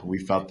 Yeah, we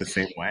felt the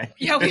same way.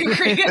 Yeah, we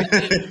agree.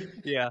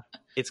 Yeah.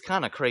 It's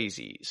kind of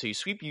crazy. So you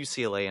sweep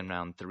UCLA in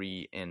round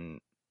 3 in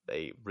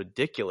a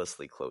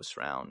ridiculously close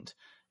round,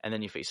 and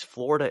then you face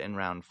Florida in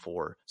round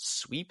 4,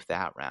 sweep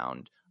that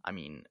round. I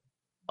mean,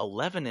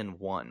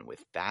 11-1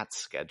 with that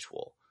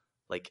schedule.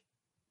 Like,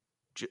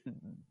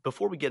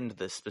 before we get into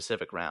the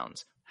specific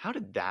rounds, how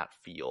did that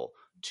feel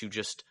to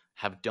just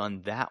have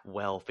done that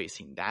well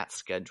facing that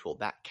schedule,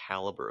 that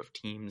caliber of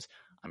teams?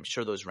 I'm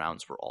sure those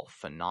rounds were all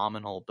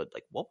phenomenal, but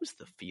like, what was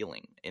the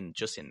feeling in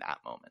that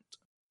moment?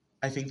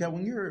 I think that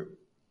when you're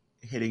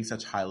hitting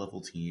such high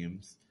level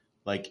teams,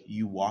 like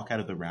you walk out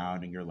of the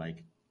round and you're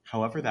like,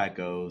 however that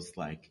goes,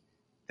 like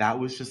that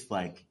was just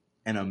like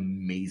an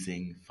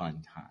amazing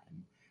fun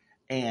time.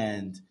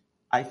 And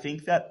I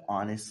think that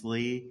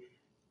honestly,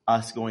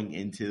 us going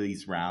into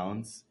these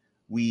rounds,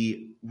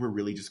 we were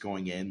really just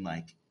going in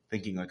like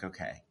thinking like,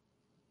 okay,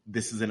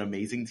 this is an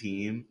amazing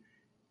team.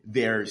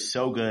 They're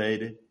so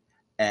good,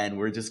 and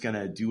we're just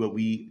gonna do what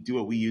we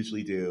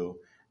usually do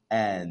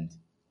and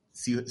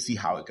see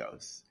how it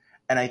goes.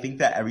 And I think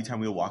that every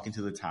time we walk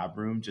into the tab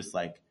room, just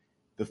like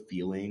the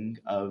feeling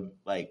of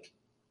like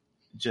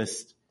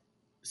just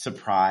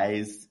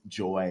surprise,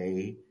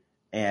 joy,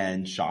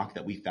 and shock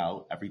that we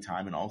felt every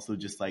time, and also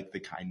just like the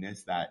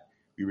kindness that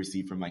we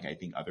received from like I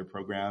think other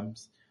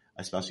programs,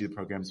 especially the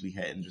programs we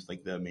hit, and just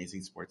like the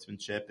amazing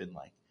sportsmanship and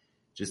like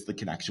just the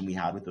connection we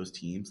had with those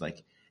teams.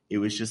 Like it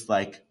was just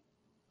like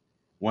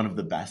one of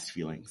the best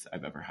feelings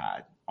I've ever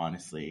had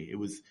honestly. It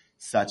was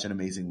such an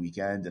amazing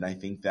weekend. And I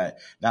think that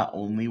not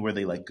only were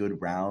they like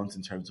good rounds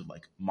in terms of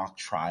like mock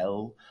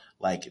trial,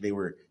 like they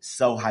were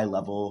so high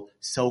level,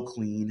 so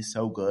clean,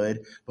 so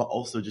good, but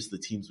also just the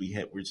teams we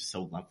hit were just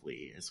so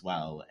lovely as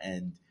well.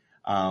 And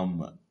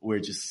we're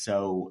just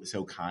so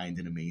kind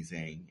and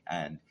amazing.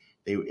 And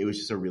it was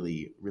just a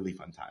really, really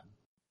fun time.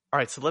 All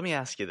right, so let me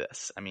ask you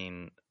this. I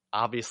mean,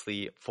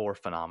 obviously 4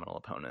 phenomenal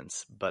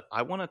opponents, but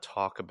I want to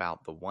talk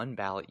about the one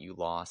ballot you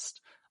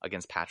lost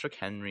against Patrick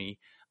Henry.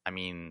 I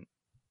mean,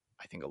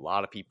 I think a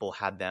lot of people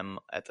had them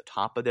at the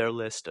top of their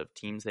list of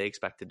teams they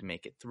expected to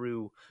make it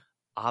through.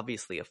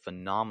 Obviously a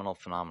phenomenal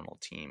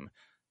team.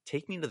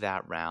 Take me to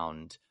that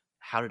round.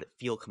 How did it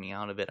feel coming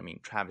out of it? I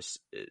mean, Travis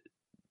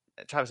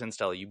and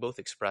Stella, you both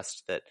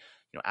expressed that,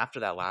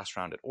 after that last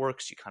round at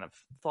Orcs, you kind of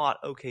thought,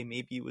 okay,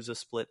 maybe it was a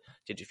split.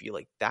 Did you feel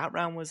like that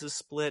round was a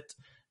split?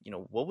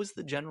 What was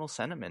the general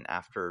sentiment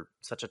after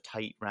such a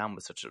tight round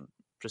with such a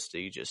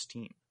prestigious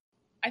team?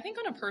 I think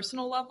on a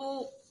personal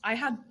level, I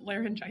had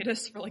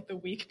laryngitis for like the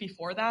week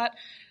before that.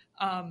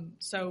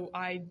 So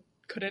I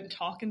couldn't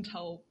talk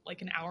until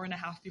like an hour and a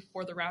half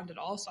before the round at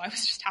all. So I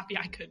was just happy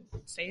I could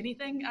say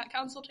anything at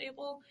council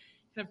table,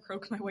 kind of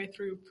croak my way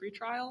through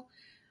pretrial.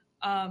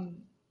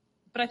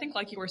 But I think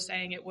like you were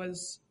saying, it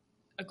was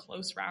a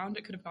close round.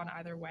 It could have gone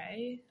either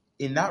way.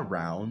 In that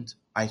round,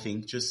 I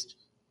think just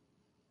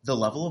the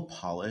level of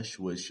polish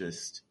was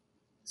just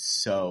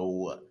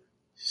so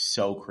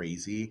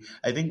crazy.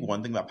 I think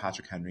one thing about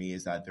Patrick Henry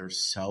is that they're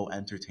so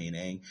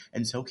entertaining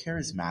and so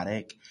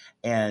charismatic.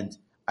 And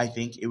I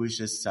think it was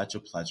just such a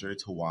pleasure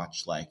to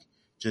watch.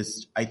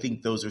 I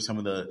think those are some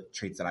of the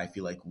traits that I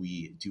feel like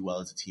we do well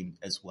as a team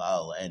as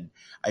well. And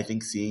I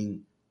think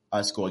seeing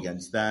us go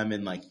against them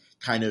and like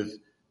kind of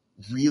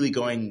really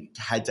going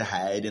head to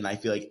head, and I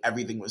feel like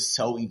everything was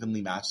so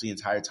evenly matched the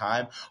entire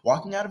time.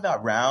 Walking out of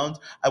that round,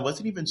 I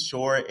wasn't even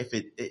sure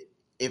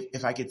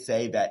if I could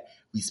say that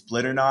we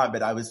split or not,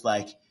 but I was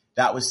like,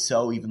 that was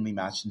so evenly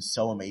matched and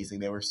so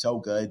amazing. They were so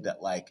good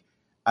that like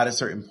at a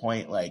certain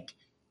point, like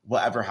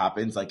whatever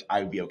happens, like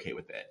I would be okay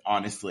with it,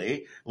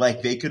 honestly.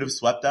 Like they could have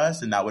swept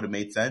us and that would have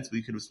made sense.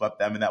 We could have swept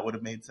them and that would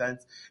have made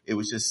sense. It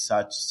was just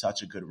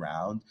such a good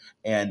round.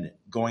 And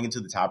going into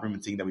the tap room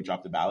and seeing that we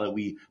dropped the ballot,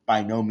 we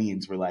by no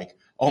means were like,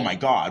 oh my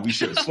God, we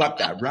should have swept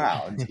that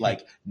round.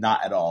 Like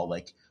not at all.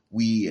 Like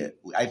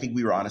I think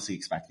we were honestly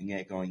expecting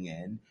it going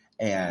in.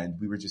 And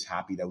we were just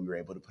happy that we were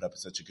able to put up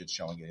such a good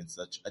showing against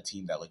such a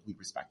team that like we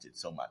respected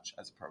so much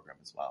as a program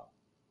as well.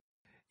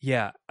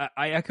 Yeah,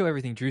 I echo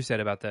everything Drew said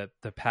about the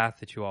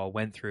path that you all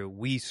went through.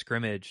 We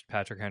scrimmaged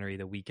Patrick Henry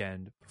the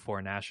weekend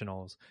before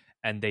nationals,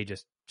 and they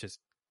just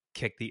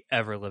kicked the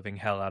ever living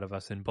hell out of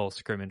us in both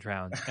scrimmage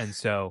rounds. And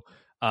so,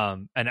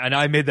 and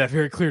I made that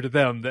very clear to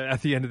them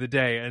at the end of the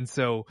day. And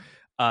so,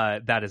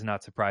 that is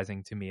not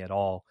surprising to me at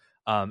all.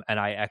 And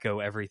I echo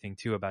everything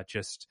too about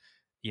just,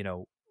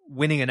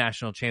 winning a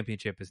national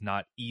championship is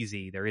not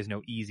easy. There is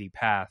no easy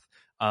path.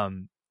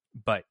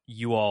 But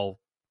you all,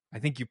 I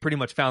think you pretty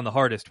much found the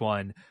hardest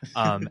one.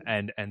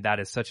 And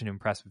that is such an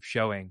impressive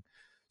showing.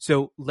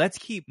 So let's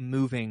keep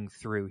moving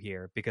through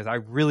here because I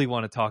really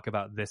want to talk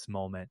about this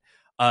moment.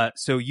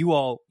 So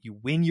you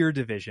win your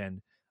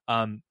division.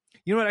 You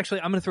know what?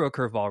 Actually, I'm going to throw a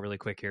curveball really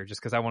quick here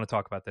just because I want to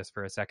talk about this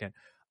for a second.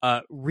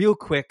 Real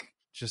quick,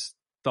 just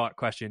thought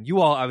question.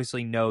 You all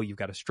obviously know you've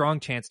got a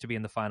strong chance to be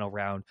in the final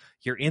round.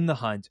 You're in the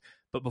hunt.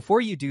 But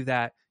before you do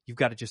that, you've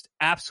got to just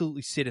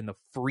absolutely sit in the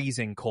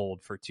freezing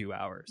cold for 2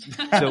 hours.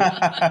 So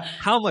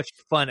how much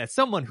fun, as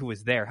someone who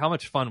was there, how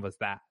much fun was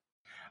that?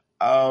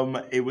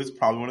 It was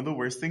probably one of the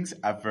worst things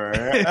ever.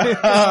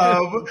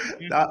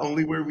 Not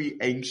only were we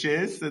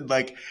anxious and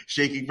like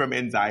shaking from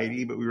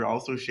anxiety, but we were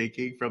also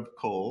shaking from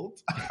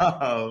cold.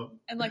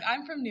 And like,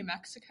 I'm from New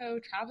Mexico.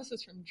 Travis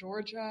is from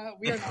Georgia.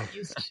 We are not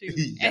used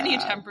to any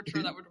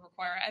temperature that would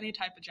require any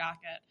type of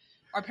jacket.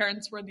 Our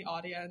parents were in the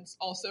audience,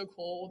 also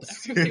cold.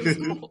 Everybody was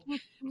cold.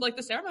 Like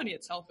the ceremony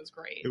itself was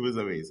great. It was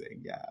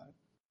amazing. Yeah.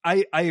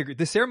 I agree.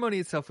 The ceremony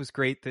itself was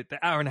great. The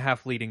hour and a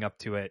half leading up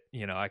to it,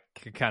 I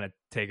could kind of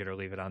take it or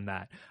leave it on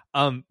that.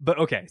 But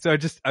okay. So I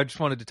just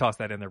wanted to toss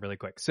that in there really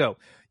quick. So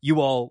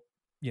you all,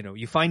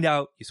 you find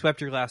out you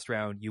swept your last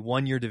round, you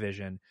won your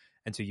division.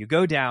 And so you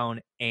go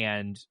down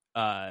and,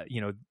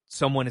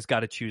 someone has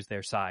got to choose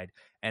their side.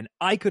 And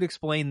I could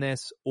explain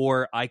this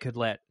or I could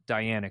let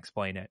Diane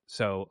explain it.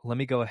 So let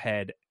me go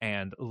ahead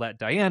and let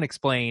Diane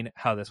explain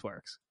how this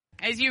works.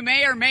 As you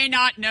may or may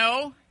not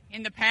know,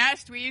 in the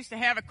past, we used to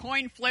have a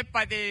coin flip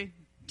by the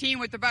team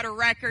with the better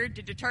record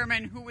to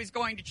determine who was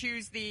going to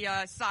choose the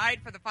side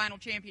for the final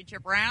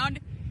championship round.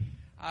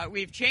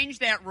 We've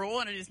changed that rule,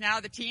 and it is now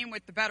the team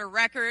with the better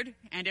record.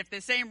 And if the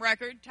same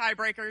record,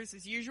 tiebreakers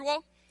as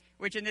usual,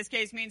 which in this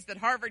case means that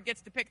Harvard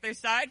gets to pick their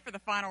side for the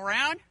final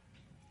round.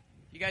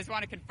 You guys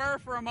want to confer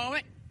for a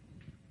moment?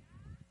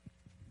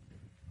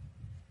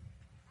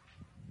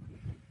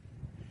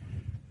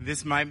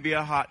 This might be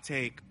a hot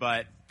take,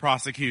 but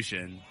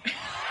prosecution.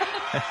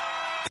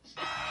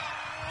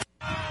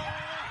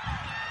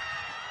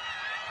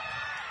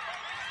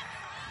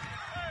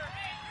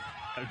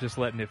 I'm just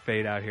letting it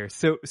fade out here.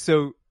 So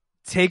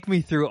take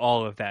me through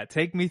all of that.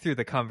 Take me through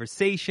the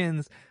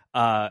conversations,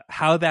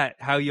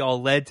 how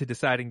y'all led to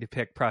deciding to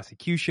pick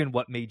prosecution,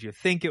 what made you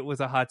think it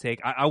was a hot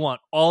take. I want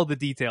all the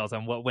details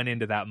on what went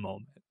into that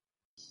moment.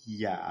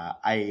 Yeah,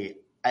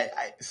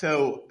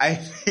 so I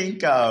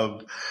think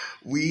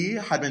we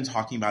had been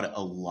talking about it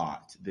a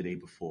lot the day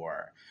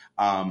before.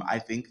 I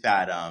think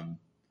that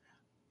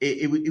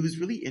it was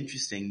really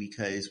interesting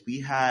because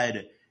because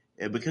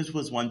it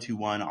was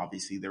 1-2-1,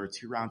 obviously there were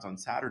 2 rounds on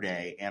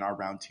Saturday, and our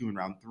round 2 and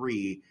round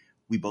 3,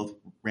 we both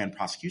ran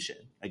prosecution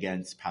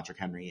against Patrick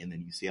Henry and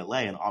then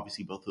UCLA. And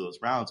obviously both of those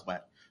rounds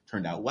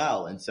turned out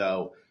well. And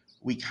so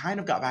we kind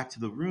of got back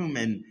to the room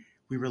and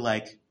we were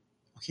like,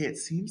 okay, it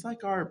seems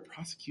like our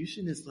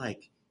prosecution is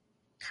like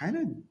kind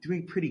of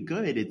doing pretty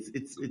good.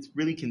 It's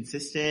really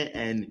consistent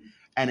and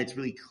it's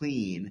really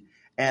clean.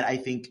 And I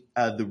think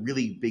the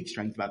really big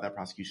strength about that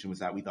prosecution was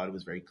that we thought it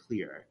was very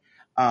clear.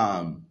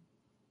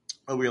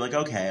 But we were like,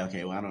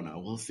 okay, well, I don't know.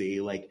 We'll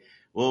see. Like,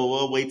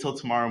 we'll wait till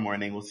tomorrow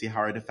morning. We'll see how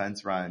our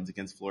defense runs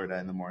against Florida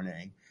in the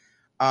morning.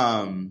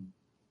 And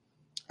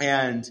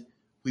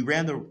we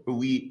ran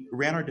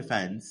our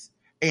defense,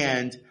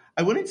 and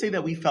I wouldn't say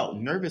that we felt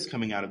nervous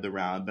coming out of the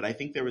round, but I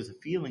think there was a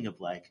feeling of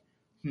like,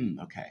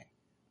 okay.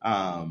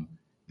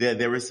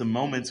 There were some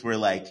moments where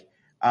like,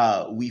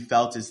 we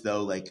felt as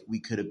though like we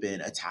could have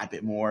been a tad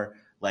bit more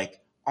like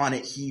on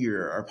it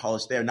here or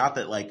polished there. Not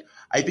that like,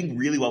 I think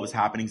really what was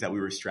happening is that we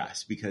were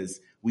stressed because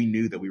we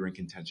knew that we were in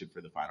contention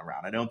for the final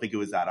round. I don't think it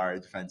was that our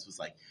defense was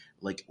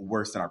like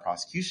worse than our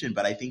prosecution,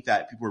 but I think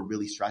that people were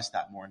really stressed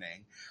that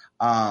morning.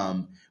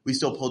 We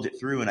still pulled it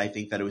through, and I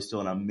think that it was still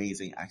an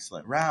amazing,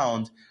 excellent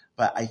round.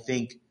 But I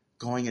think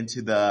going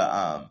into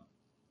the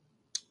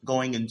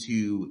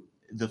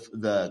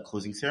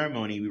closing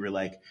ceremony, we were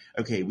like,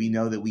 okay, we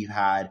know that we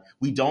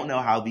don't know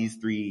how these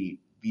three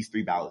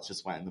ballots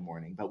just went in the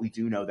morning, but we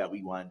do know that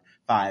we won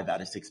 5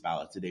 out of 6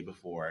 ballots the day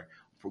before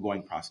for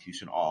going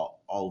prosecution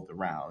all of the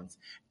rounds.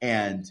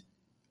 And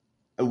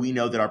we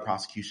know that our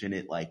prosecution,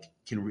 it like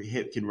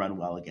can run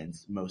well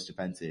against most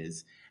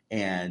defenses,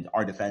 and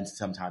our defense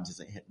sometimes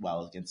doesn't hit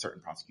well against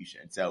certain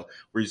prosecution. So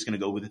we're just going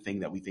to go with the thing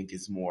that we think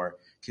is more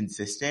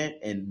consistent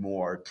and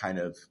more kind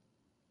of,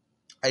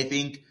 I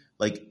think,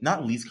 like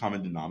not least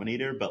common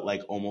denominator, but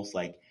like almost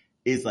like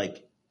is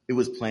like it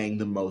was playing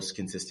the most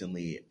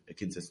consistently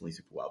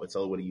super well. But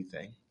Stella, what do you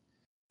think?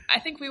 I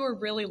think we were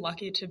really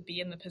lucky to be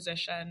in the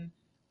position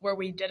where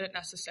we didn't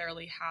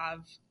necessarily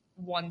have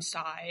one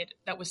side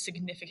that was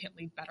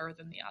significantly better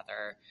than the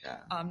other.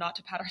 Yeah. Not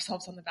to pat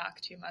ourselves on the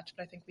back too much,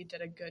 but I think we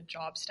did a good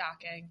job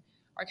stacking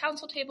our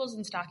counsel tables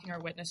and stacking our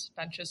witness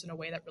benches in a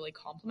way that really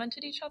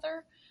complemented each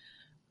other.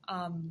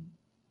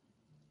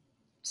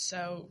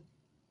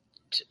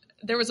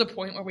 There was a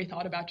point where we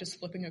thought about just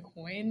flipping a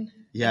coin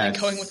and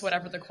going with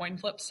whatever the coin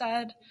flip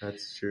said.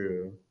 That's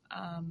true.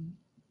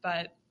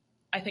 But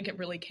I think it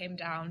really came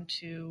down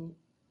to,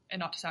 and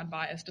not to sound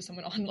biased to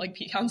someone on like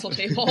Pete counsel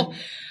table,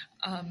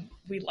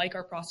 we like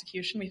our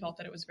prosecution. We felt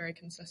that it was very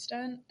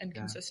consistent and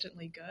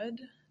consistently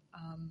good.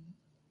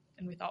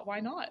 And we thought,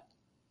 why not?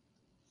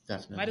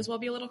 Definitely. Might as well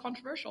be a little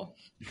controversial.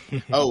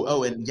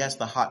 And yes,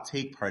 the hot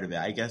take part of it.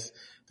 I guess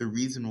the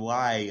reason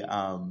why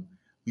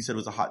we said it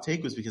was a hot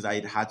take was because I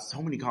had so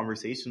many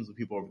conversations with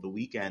people over the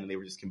weekend, and they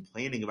were just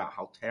complaining about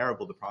how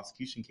terrible the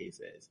prosecution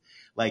case is.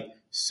 Like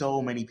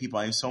so many people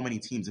and so many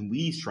teams, and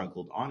we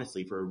struggled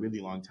honestly for a really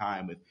long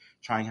time with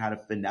trying how to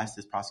finesse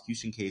this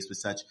prosecution case with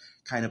such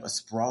kind of a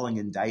sprawling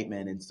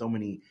indictment and so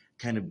many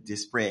kind of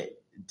disparate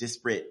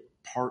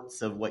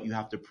parts of what you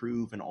have to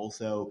prove, and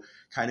also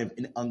kind of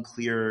an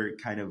unclear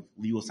kind of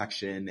legal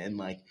section, and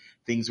like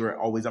things were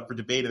always up for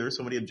debate, and there were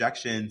so many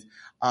objections.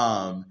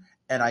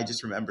 And I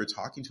just remember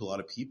talking to a lot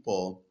of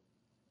people,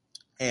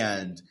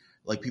 and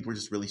like people were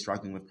just really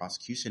struggling with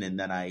prosecution. And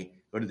then I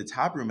go to the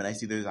tab room and I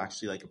see there's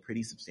actually like a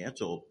pretty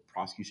substantial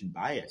prosecution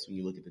bias when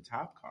you look at the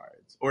tab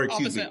cards, or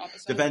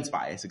defense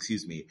bias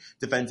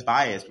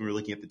when we were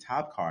looking at the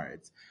tab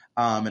cards.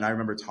 And I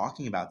remember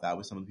talking about that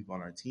with some of the people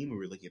on our team when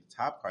we were looking at the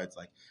tab cards,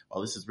 like,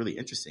 well, this is really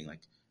interesting.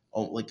 Like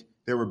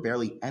there were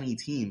barely any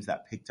teams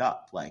that picked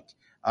up, like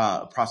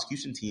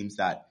prosecution teams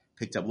that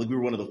picked up. Like we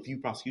were one of the few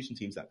prosecution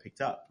teams that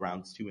picked up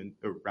rounds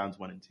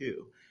 1 and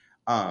 2.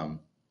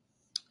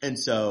 And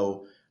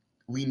so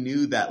we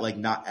knew that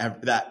like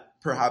that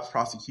perhaps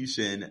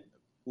prosecution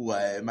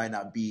might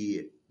not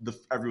be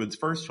everyone's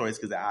first choice,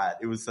 because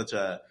it was such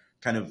a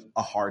kind of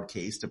a hard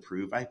case to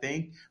prove, I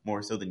think,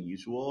 more so than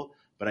usual.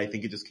 But I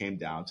think it just came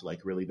down to like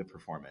really the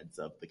performance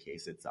of the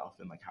case itself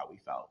and like how we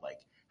felt,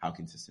 like how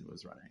consistent it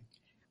was running.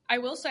 I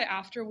will say,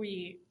 after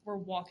we were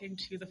walking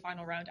to the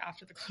final round,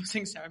 after the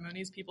closing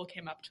ceremonies, people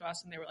came up to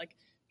us and they were like,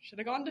 should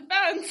have gone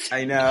defense.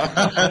 I know.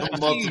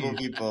 Multiple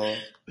people.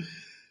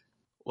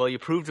 Well, you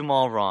proved them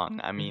all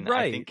wrong. I mean,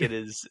 right. I think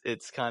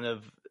it's kind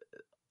of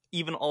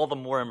even all the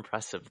more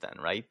impressive then,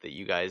 right? That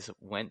you guys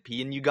went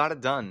P and you got it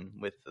done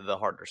with the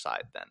harder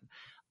side then.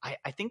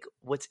 I think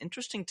what's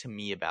interesting to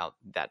me about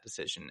that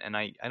decision, and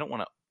I don't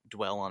want to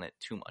dwell on it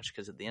too much,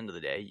 because at the end of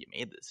the day, you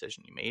made the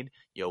decision you made,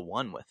 you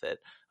won with it.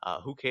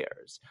 Who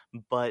cares?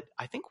 But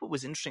I think what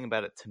was interesting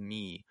about it to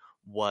me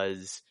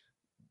was,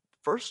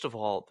 first of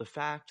all, the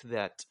fact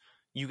that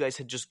you guys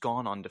had just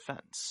gone on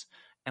defense.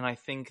 And I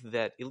think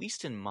that, at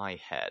least in my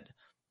head,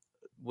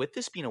 with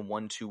this being a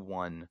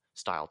 1-2-1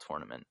 style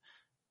tournament,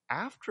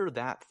 after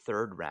that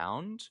third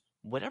round,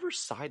 whatever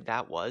side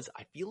that was,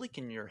 I feel like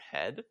in your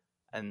head,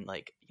 and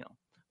like, you know,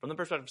 from the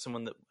perspective of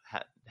someone that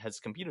has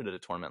competed at a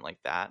tournament like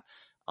that,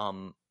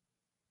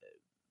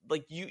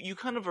 like you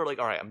kind of are like,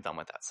 all right, I'm done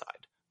with that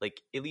side.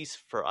 Like, at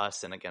least for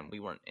us, and again, we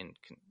weren't in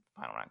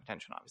final round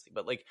contention, obviously,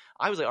 but like,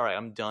 I was like, all right,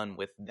 I'm done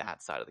with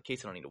that side of the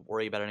case. I don't need to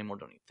worry about it anymore.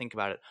 Don't need to think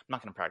about it. I'm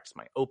not going to practice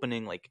my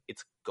opening. Like,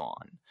 it's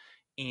gone.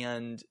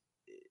 And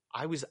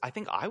I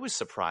think I was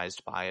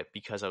surprised by it,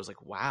 because I was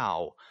like,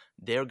 wow,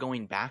 they're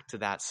going back to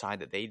that side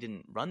that they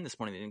didn't run this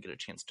morning. They didn't get a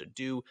chance to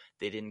do.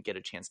 They didn't get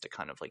a chance to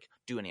kind of like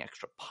do any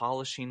extra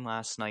polishing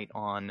last night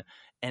on.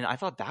 And I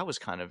thought that was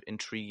kind of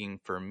intriguing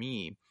for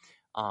me.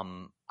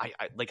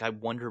 I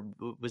wonder,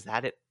 was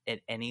that at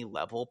any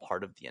level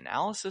part of the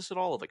analysis at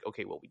all? Of like,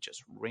 okay, well, we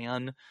just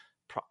ran,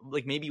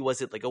 like, maybe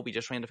was it like, oh, we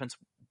just ran defense,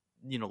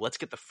 you know, let's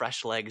get the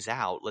fresh legs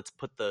out, let's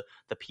put the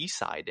P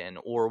side in?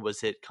 Or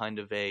was it kind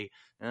of a,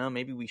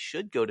 maybe we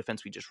should go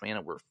defense, we just ran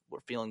it, we're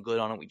feeling good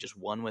on it, we just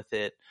won with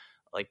it?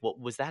 Like, what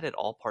was that at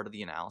all part of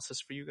the analysis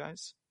for you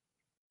guys?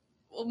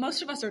 Well,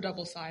 most of us are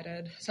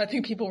double-sided, so I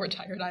think people were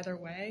tired either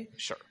way.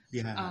 Sure.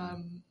 Yeah.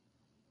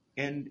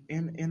 And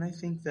I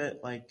think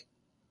that, like,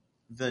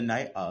 the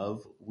night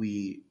of,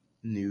 we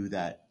knew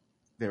that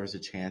there was a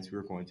chance we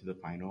were going to the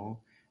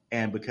final,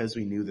 and because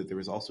we knew that there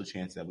was also a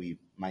chance that we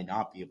might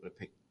not be able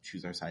to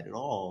choose our side at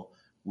all,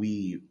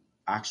 we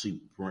actually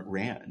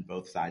ran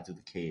both sides of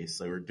the case.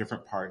 There were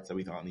different parts that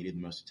we thought needed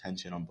the most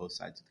attention on both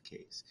sides of the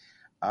case.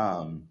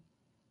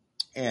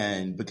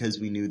 And because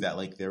we knew that,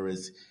 like, there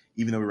was,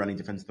 even though we were running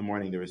defense in the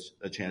morning, there was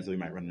a chance that we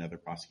might run another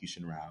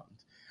prosecution round.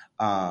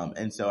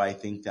 And so I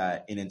think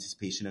that in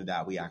anticipation of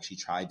that, we actually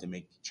tried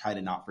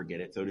to not forget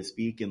it, so to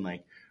speak, and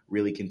like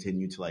really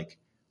continue to like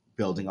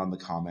building on the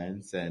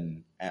comments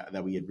and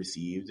that we had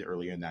received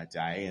earlier in that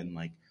day, and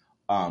like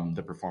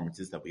the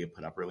performances that we had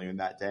put up earlier in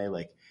that day.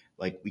 Like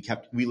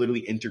we literally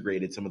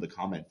integrated some of the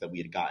comments that we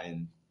had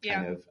gotten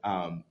kind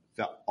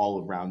of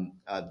all around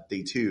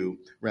day 2,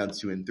 rounds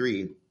 2 and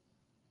 3,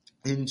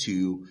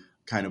 into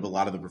kind of a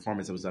lot of the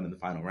performance that was done in the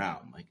final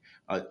round, like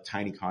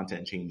tiny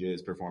content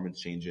changes, performance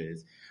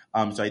changes.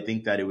 So I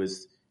think that it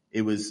was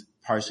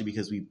partially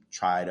because we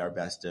tried our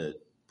best to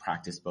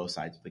practice both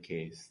sides of the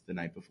case the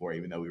night before,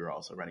 even though we were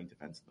also running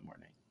defense in the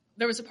morning.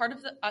 There was a part of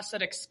us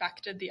that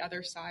expected the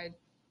other side,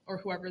 or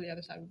whoever the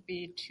other side would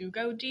be, to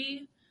go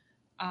D.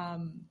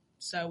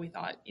 So we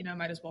thought,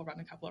 might as well run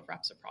a couple of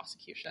reps of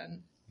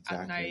prosecution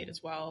at night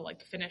as well,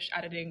 like finish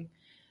editing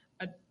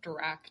a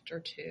direct or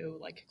two,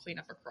 like clean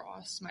up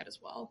across, might as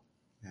well.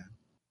 Yeah.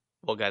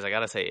 Well, guys, I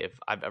gotta say, if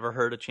I've ever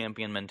heard a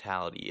champion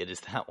mentality, it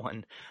is that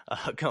one.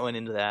 Going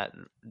into that,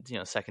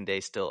 second day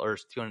still, or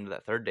going into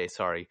that third day,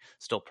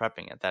 still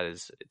prepping it.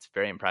 It's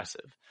very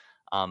impressive.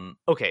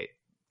 Okay,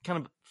 kind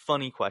of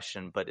funny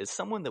question, but as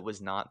someone that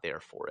was not there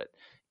for it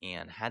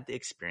and had to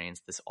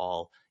experience this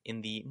all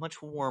in the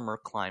much warmer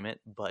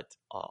climate, but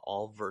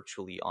all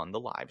virtually on the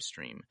live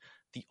stream,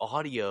 the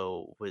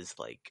audio was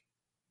like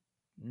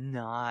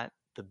not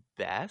the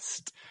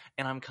best,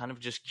 and I'm kind of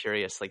just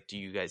curious, like, do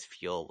you guys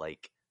feel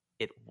like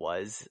it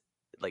was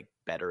like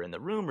better in the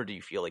room, or do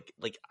you feel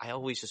like I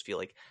always just feel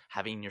like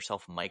having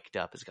yourself mic'd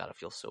up has got to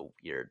feel so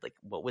weird? Like,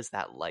 what was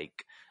that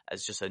like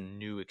as just a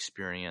new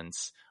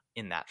experience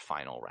in that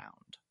final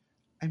round?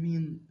 I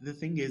mean, the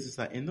thing is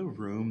that in the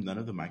room, none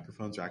of the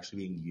microphones are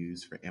actually being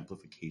used for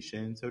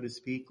amplification, so to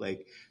speak.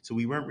 Like, so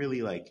we weren't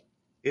really like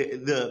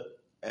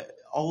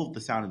all of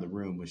the sound in the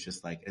room was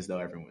just like as though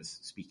everyone was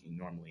speaking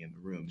normally in the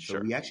room. So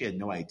we actually had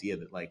no idea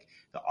that like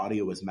the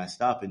audio was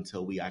messed up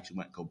until we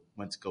actually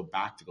went to go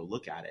back to go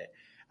look at it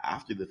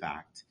after the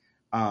fact.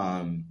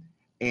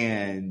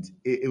 And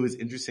it was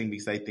interesting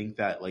because I think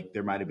that like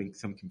there might have been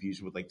some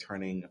confusion with like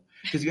turning,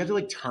 because you had to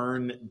like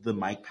turn the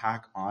mic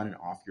pack on and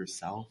off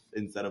yourself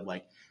instead of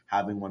like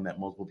having one that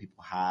multiple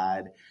people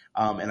had.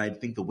 And I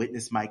think the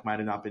witness mic might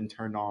have not been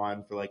turned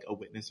on for like a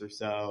witness or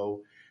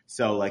so.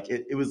 So like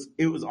it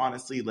was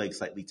honestly like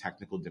slightly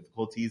technical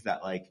difficulties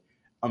that like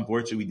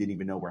unfortunately we didn't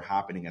even know were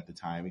happening at the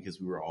time, because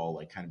we were all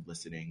like kind of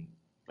listening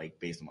like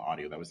based on the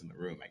audio that was in the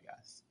room, I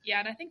guess. Yeah,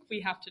 and I think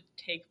we have to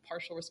take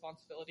partial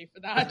responsibility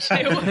for that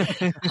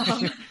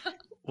too.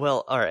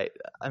 Well, all right.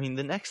 I mean,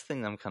 the next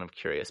thing I'm kind of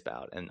curious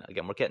about, and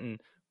again, we're kind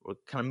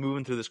of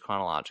moving through this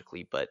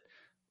chronologically, but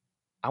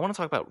I want to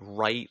talk about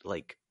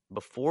like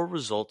before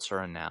results are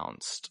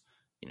announced,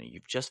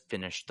 you've just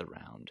finished the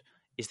round.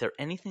 Is there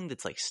anything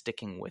that's like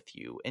sticking with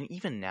you? And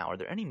even now, are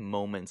there any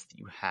moments that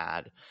you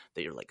had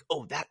that you're like,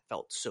 oh, that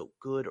felt so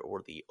good,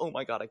 or oh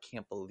my God, I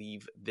can't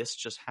believe this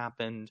just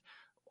happened?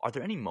 Are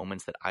there any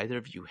moments that either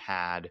of you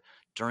had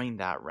during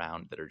that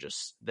round that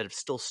have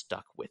still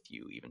stuck with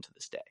you even to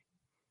this day?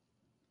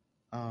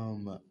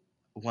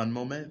 One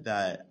moment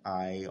that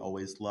I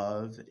always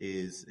love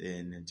is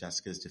in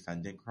Jessica's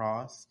defendant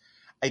cross.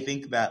 I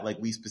think that like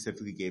we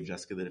specifically gave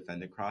Jessica the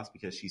defendant cross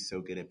because she's so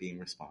good at being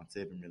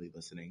responsive and really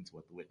listening to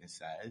what the witness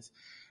says.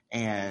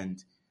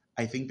 And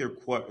I think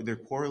they're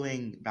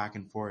quarreling back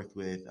and forth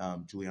with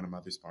Juliana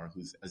Mothersbaugh,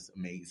 who's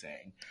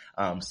amazing,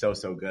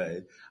 so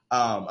good,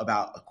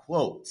 about a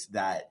quote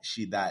that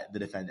the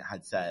defendant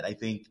had said. I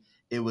think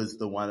it was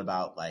the one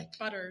about like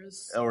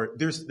Butters. Or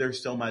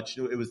there's so much.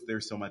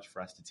 There's so much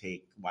for us to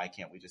take. Why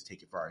can't we just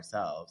take it for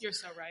ourselves? You're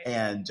so right.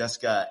 And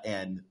Jessica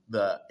and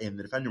the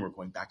defendant were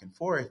going back and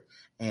forth,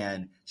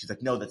 and she's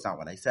like, "No, that's not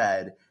what I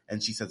said."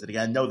 And she says it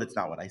again, "No, that's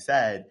not what I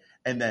said."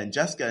 And then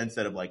Jessica,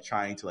 instead of like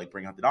trying to like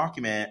bring out the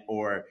document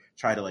or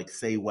try to like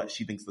say what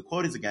she thinks the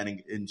quote is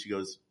again, and she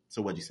goes,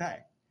 "So what'd you say?"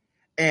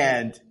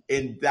 And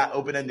in that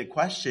open-ended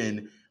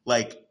question,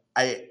 like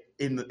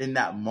in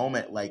that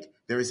moment, like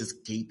there was this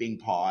gaping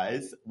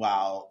pause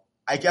while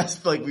I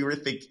guess like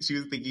she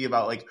was thinking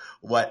about like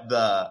what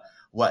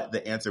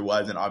the answer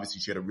was, and obviously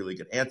she had a really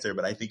good answer,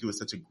 but I think it was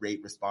such a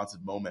great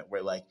responsive moment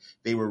where like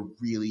they were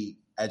really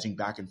edging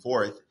back and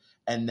forth,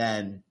 and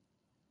then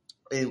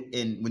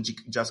when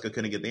Jessica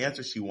couldn't get the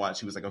answer she wanted,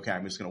 she was like, "Okay,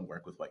 I'm just going to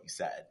work with what you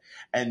said."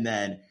 And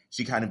then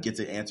she kind of gets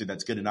an answer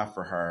that's good enough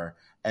for her,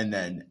 and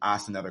then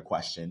asks another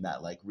question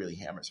that like really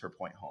hammers her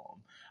point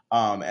home.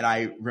 And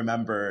I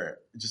remember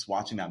just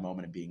watching that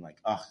moment and being like,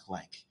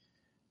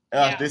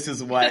 this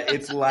is what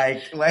it's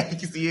like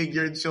seeing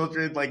your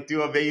children like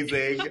do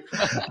amazing.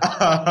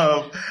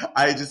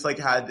 I just like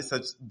had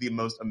the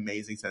most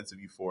amazing sense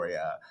of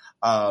euphoria,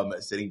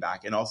 sitting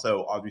back. And also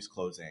Audrey's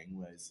closing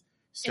was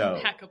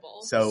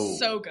impeccable.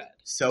 So good.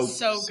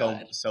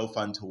 So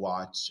fun to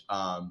watch.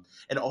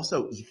 And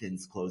also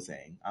Ethan's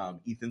closing.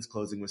 Ethan's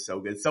closing was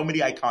so good. So many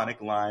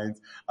iconic lines.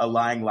 A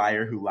lying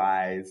liar who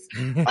lies.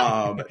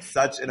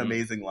 Such an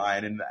amazing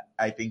line. And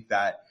I think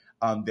that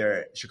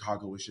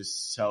Chicago was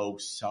just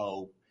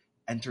so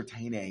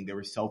entertaining. They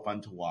were so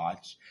fun to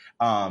watch.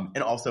 And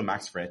also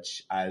Max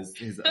Fritsch as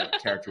his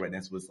character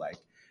witness was like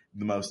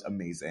the most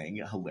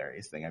amazing,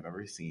 hilarious thing I've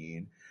ever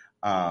seen.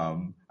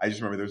 I just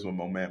remember there was one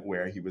moment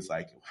where he was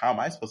like, "How am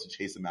I supposed to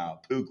chase him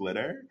out? Poo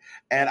glitter?"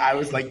 And I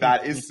was like,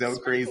 that is so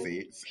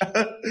crazy.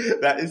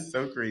 That is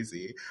so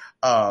crazy.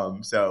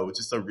 So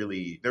just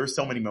there were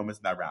so many moments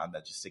in that round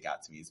that just stick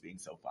out to me as being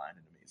so fun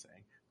and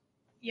amazing.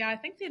 Yeah, I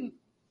think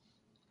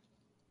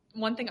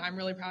one thing I'm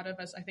really proud of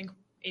is I think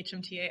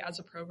HMTA as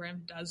a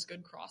program does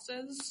good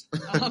crosses.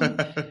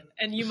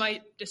 And you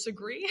might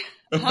disagree.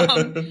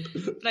 But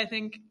I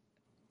think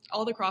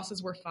all the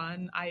crosses were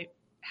fun. I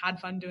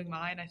had fun doing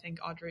mine. I think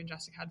Audrey and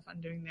Jessica had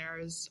fun doing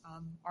theirs.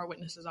 Our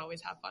witnesses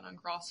always have fun on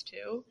cross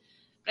too.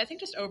 But I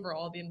think just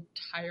overall the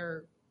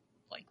entire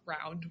like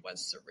round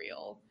was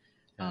surreal.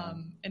 Yeah.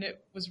 And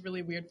it was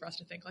really weird for us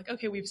to think like,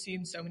 okay, we've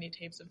seen so many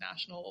tapes of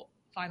national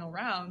final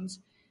rounds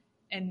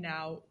and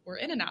now we're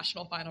in a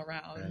national final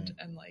round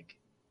and like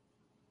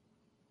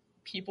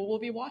people will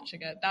be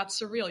watching it. That's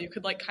surreal. You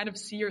could like kind of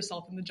see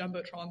yourself in the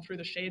Jumbotron through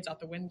the shades out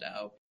the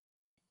window.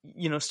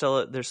 You know,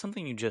 Stella, there's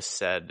something you just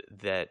said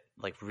that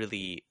like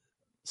really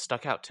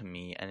stuck out to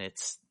me, and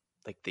it's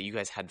like that you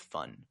guys had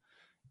fun.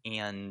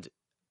 And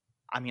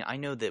I mean, I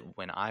know that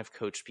when I've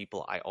coached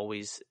people, I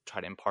always try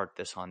to impart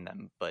this on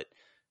them, but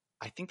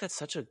I think that's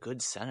such a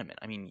good sentiment.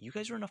 I mean, you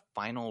guys are in a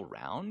final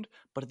round,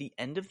 but at the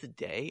end of the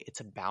day,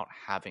 it's about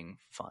having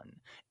fun.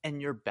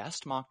 And your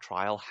best mock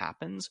trial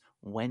happens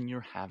when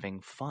you're having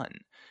fun.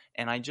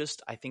 And I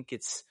think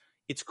it's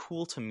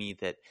cool to me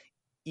that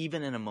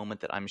even in a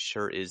moment that I'm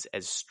sure is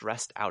as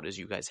stressed out as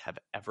you guys have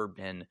ever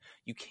been,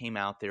 you came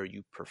out there,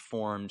 you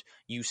performed,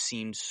 you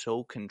seemed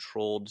so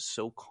controlled,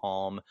 so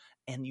calm,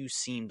 and you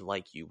seemed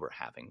like you were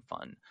having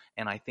fun.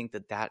 And I think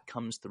that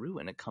comes through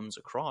and it comes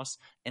across,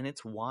 and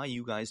it's why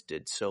you guys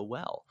did so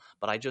well.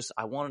 But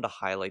I wanted to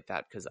highlight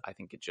that because I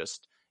think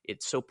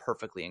it so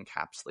perfectly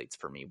encapsulates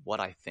for me what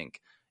I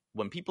think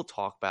when people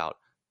talk about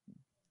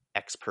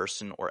X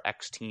person or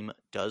X team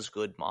does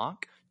good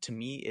mock, to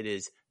me it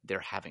is they're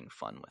having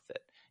fun with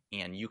it.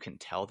 And you can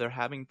tell they're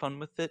having fun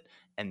with it,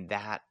 and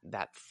that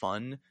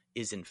fun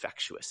is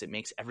infectious. It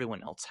makes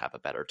everyone else have a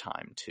better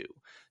time too.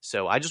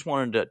 So I just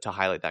wanted to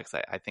highlight that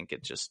because I think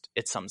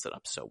it sums it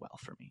up so well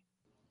for me.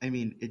 I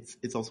mean,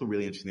 it's also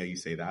really interesting that you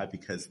say that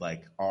because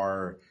like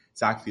our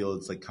Zach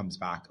Fields like comes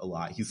back a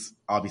lot. He's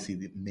obviously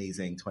the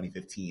amazing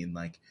 2015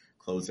 like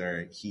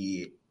closer.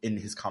 He in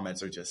his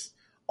comments are just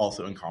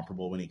also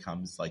incomparable when he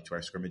comes like to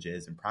our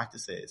scrimmages and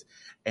practices.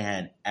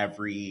 And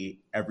every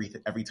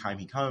time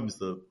he comes,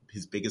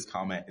 his biggest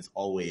comment is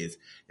always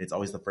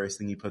the first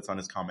thing he puts on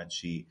his comment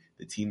sheet.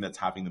 The team that's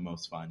having the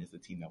most fun is the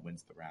team that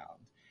wins the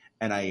round.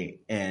 And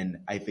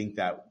I think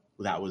that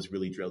was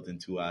really drilled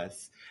into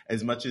us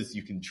as much as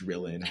you can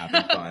drill in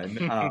having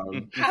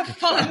fun. Have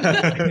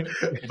fun.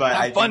 But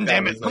have fun,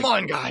 damn it. Come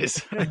on,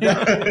 guys.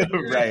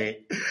 Right.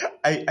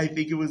 I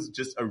think it was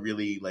just a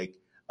really like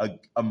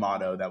a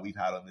motto that we've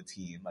had on the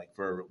team like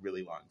for a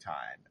really long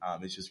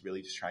time. It's just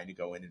really just trying to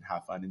go in and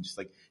have fun and just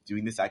like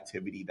doing this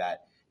activity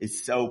that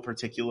is so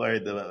particular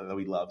that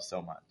we love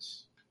so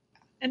much.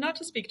 And not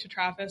to speak to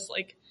Travis,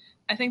 like,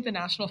 I think the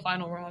national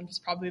final round was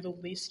probably the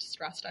least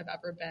stressed I've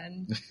ever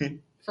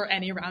been for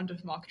any round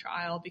of mock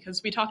trial,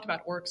 because we talked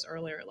about orcs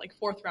earlier. Like,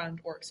 4th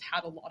round orcs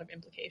had a lot of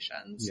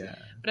implications. Yeah.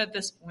 But at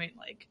this point,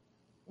 like,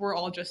 we're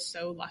all just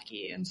so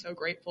lucky and so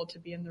grateful to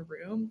be in the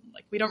room.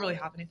 Like, we don't really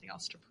have anything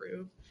else to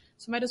prove.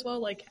 So might as well,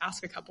 like,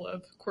 ask a couple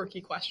of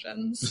quirky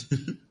questions.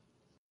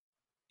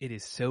 It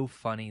is so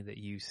funny that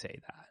you say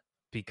that,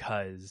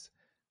 because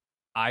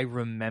I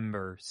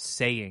remember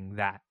saying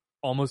that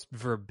almost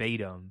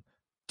verbatim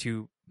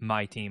to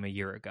my team a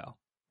year ago,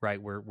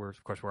 right? We're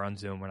of course we're on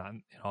Zoom, we're not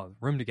in all the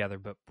room together,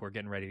 but we're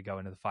getting ready to go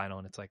into the final,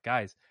 and it's like,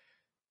 guys,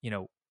 you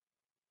know,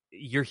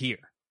 you're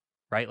here,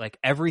 right? Like,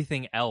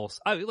 everything else,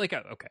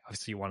 okay,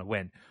 obviously you want to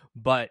win,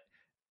 but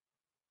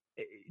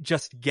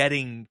just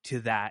getting to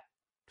that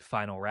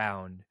final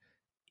round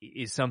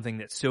is something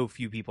that so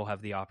few people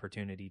have the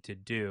opportunity to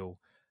do,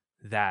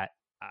 that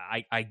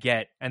I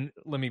get. And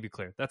let me be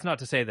clear, that's not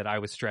to say that I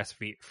was stress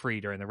free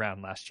during the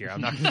round last year.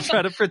 I'm not going to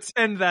try to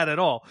pretend that at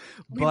all.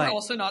 We were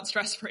also not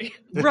stress free.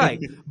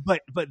 Right.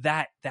 But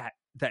that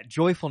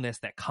joyfulness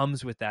that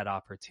comes with that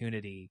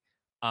opportunity,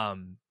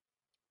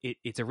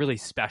 it's a really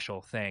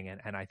special thing.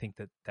 And I think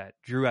that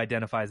Drew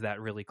identifies that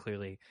really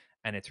clearly.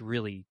 And it's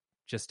really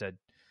just a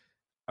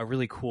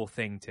really cool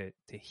thing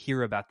to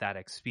hear about that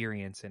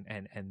experience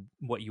and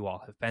what you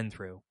all have been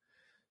through.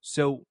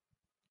 So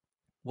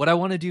what I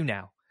want to do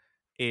now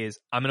is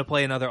I'm going to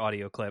play another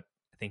audio clip.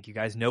 I think you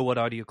guys know what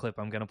audio clip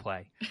I'm going to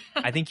play.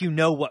 I think you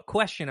know what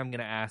question I'm going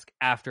to ask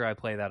after I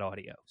play that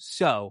audio.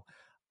 So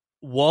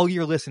while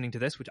you're listening to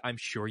this, which I'm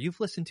sure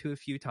you've listened to a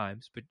few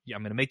times, but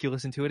I'm going to make you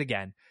listen to it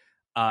again,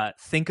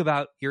 think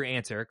about your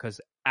answer, because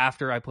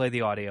after I play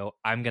the audio,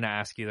 I'm going to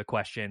ask you the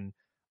question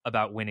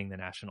about winning the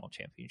national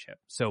championship.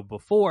 So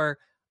before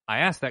I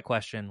ask that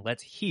question,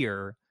 let's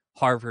hear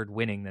Harvard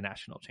winning the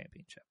national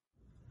championship.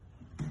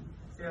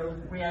 So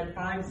we had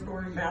 5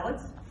 scoring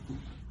ballots.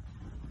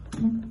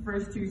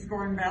 First 2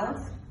 scoring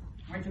ballots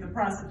went to the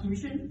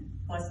prosecution,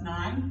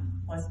 +9,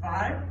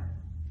 +5.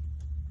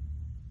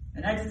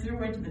 The next 2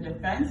 went to the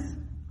defense,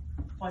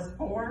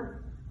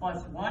 +4,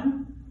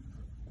 +1.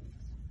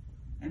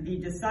 And the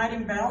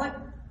deciding ballot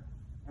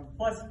of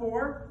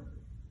 +4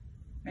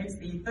 makes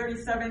the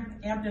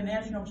 37th AMTA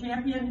National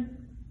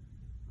Champion,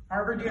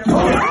 Harvard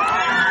University.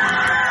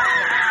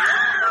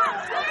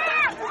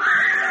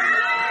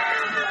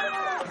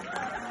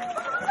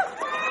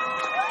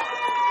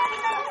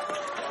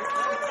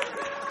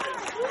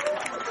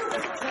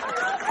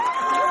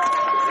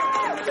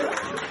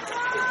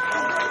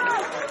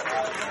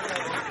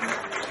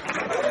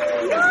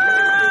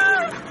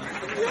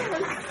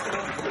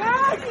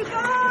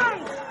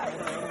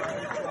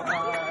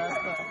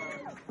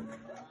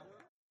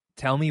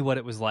 Tell me what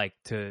it was like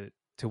to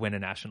win a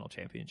national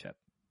championship.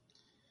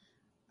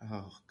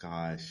 Oh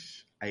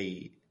gosh,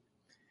 I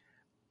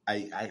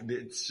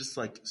it's just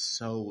like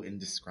so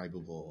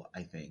indescribable.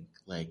 I think,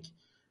 like,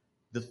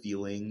 the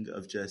feeling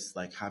of just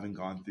like having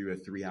gone through a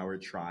 3-hour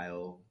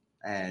trial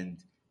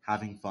and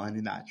having fun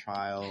in that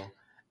trial,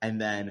 and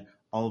then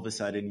all of a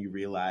sudden you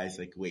realize,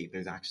 like, wait,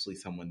 there's actually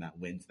someone that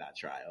wins that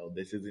trial.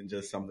 This isn't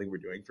just something we're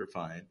doing for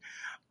fun.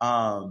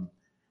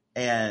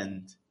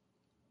 And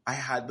I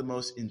had the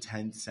most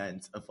intense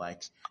sense of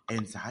like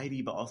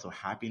anxiety, but also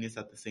happiness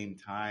at the same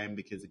time,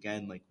 because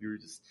again, like, we were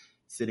just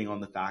sitting on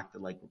the fact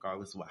that, like,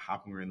 regardless of what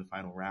happened, we were in the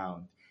final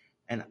round.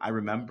 And I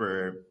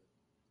remember,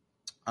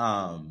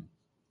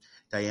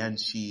 Diane,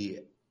 she,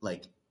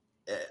 like,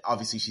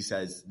 obviously she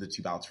says the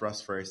 2 ballots for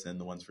us first and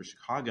the ones for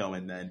Chicago,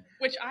 and then,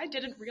 which I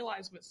didn't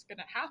realize was going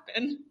to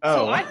happen.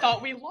 Oh. So I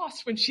thought we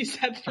lost when she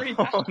said 3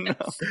 ballots.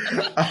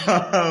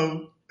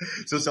 No.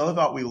 So Stella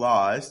thought we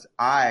lost.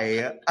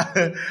 I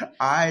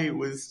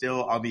was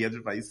still on the edge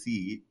of my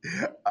seat.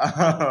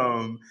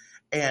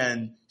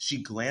 And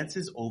she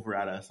glances over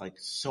at us, like,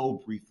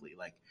 so briefly,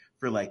 like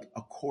for like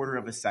a quarter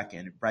of a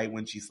second, right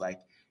when she's like,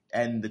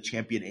 and the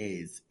champion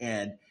is.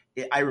 And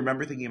I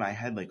remember thinking in my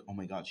head, like, oh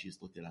my God, she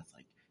just looked at us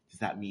like, does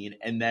that mean?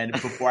 And then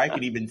before I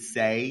could even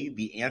say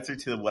the answer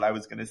to what I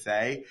was going to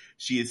say,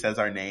 she says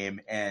our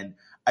name. And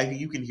I think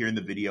you can hear in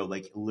the video,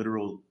 like,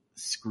 literal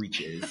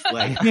screeches,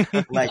 like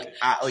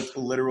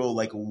literal,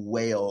 like,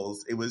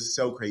 wails. It was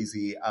so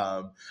crazy.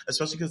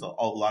 Especially because a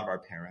lot of our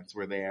parents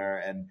were there,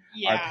 and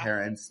our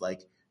parents,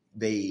 like,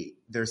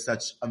 they're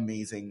such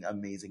amazing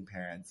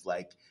parents.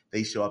 Like,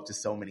 they show up to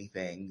so many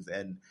things,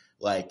 and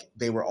like,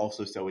 they were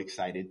also so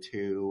excited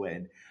too.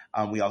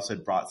 And we also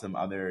had brought some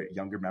other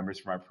younger members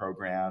from our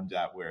program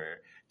that were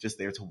just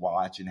there to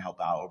watch and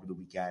help out over the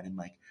weekend. And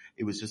like,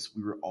 it was just,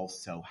 we were all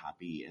so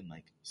happy and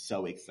like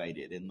so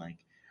excited. And like,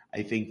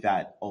 I think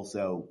that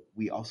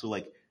we also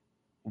like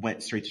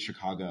went straight to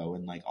Chicago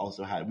and like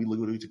also we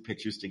literally took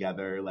pictures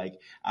together, like,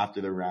 after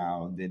the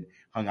round, and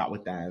hung out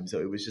with them. So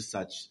it was just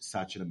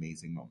such an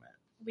amazing moment.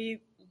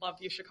 We love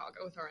you,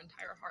 Chicago, with our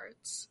entire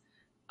hearts.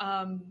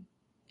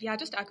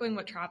 Just echoing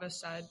what Travis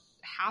said,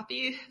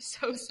 happy,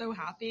 so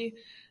happy.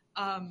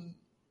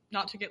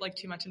 Not to get like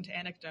too much into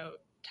anecdote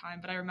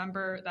time, but I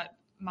remember that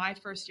my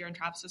first year and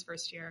Travis's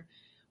first year,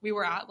 we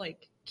were at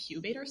like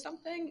Cubate or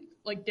something,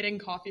 like getting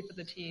coffee for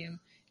the team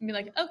and be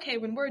like, okay,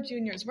 when we're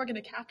juniors, we're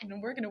going to captain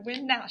and we're going to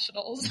win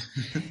nationals.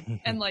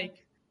 And like,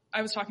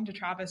 I was talking to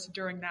Travis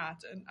during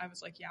that and I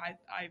was like, yeah,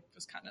 I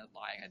was kind of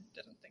lying. I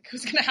didn't think it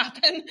was going to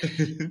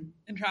happen.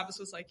 And Travis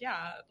was like,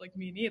 yeah, like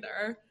me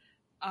neither.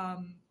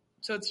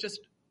 So it's just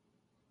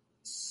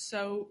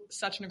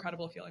such an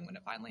incredible feeling when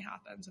it finally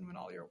happens and when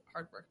all your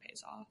hard work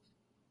pays off.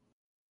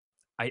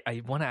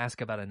 I want to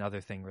ask about another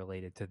thing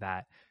related to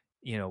that.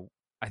 You know,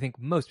 I think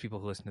most people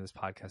who listen to this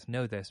podcast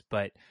know this,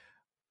 but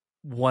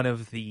one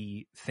of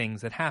the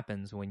things that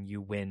happens when you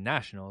win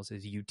nationals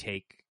is you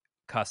take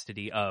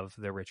custody of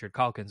the Richard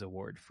Calkins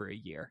Award for a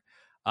year.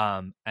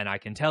 And I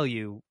can tell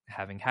you,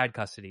 having had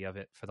custody of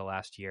it for the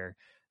last year,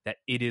 that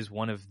it is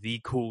one of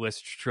the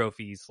coolest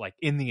trophies like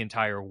in the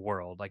entire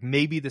world. Like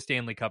maybe the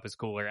Stanley Cup is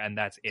cooler and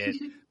that's it,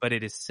 but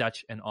it is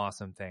such an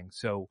awesome thing.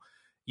 So,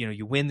 you know,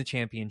 you win the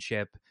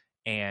championship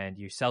and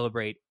you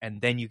celebrate,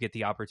 and then you get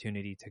the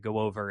opportunity to go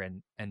over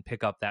and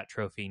pick up that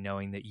trophy,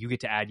 knowing that you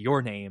get to add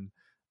your name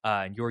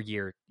and your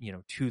year, you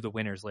know, to the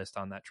winners list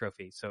on that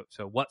trophy. So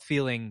what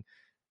feeling,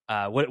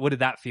 what did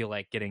that feel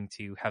like, getting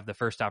to have the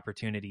first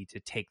opportunity to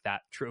take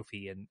that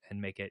trophy and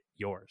make it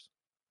yours?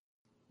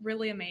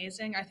 Really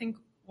amazing. I think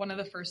one of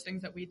the first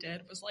things that we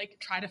did was like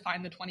try to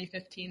find the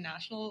 2015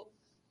 national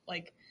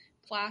like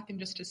plaque and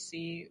just to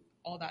see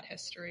all that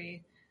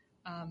history.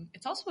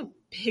 It's also a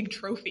big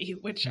trophy,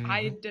 which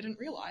I didn't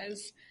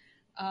realize.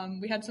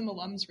 We had some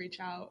alums reach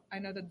out. I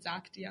know that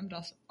Zach DM'd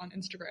us on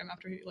Instagram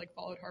after he like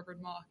followed Harvard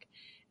Mock,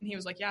 and he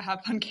was like, yeah,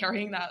 have fun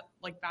carrying that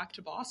like back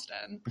to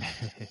Boston.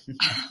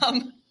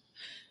 So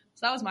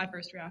that was my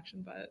first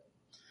reaction, but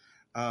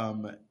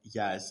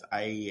yes,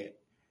 I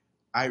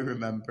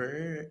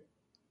remember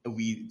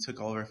we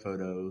took all of our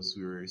photos.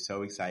 We were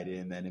so excited,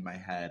 and then in my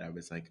head I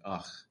was like,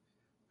 ugh,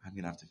 I'm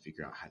going to have to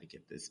figure out how to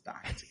get this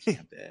back to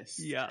campus.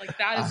 Yeah. Like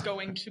that is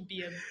going to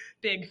be a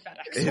big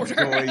FedEx order. It's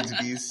going to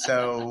be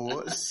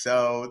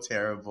so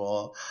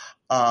terrible.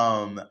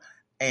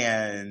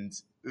 And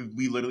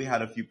we literally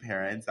had a few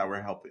parents that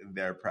were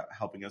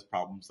helping us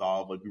problem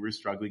solve. Like we were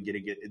struggling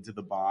getting it into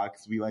the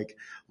box. We like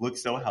looked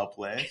so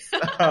helpless.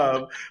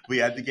 We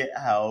had to get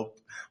help.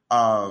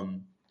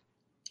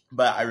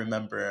 But I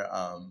remember,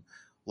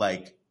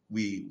 like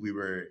we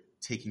were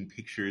taking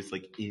pictures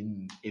like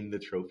in the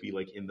trophy,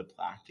 like in the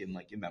plaque, and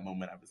like in that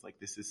moment I was like,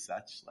 this is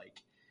such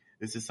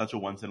a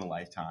once in a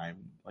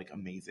lifetime, like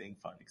amazing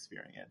fun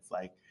experience.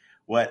 Like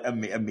what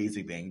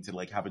amazing thing to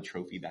like have a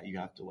trophy that you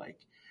have to like,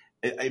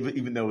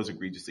 even though it was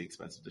egregiously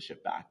expensive to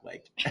ship back,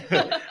 like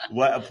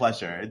what a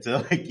pleasure to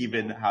like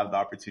even have the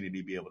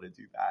opportunity to be able to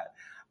do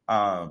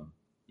that.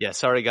 Yeah,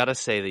 sorry, gotta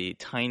say the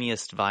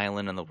tiniest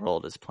violin in the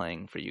world is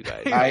playing for you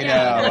guys. I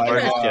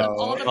know.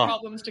 All the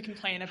problems to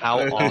complain about. How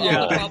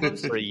awful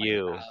Problems to for complain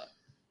you. about.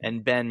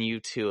 And Ben,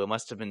 you too. It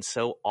must have been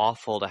so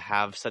awful to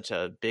have such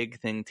a big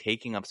thing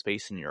taking up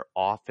space in your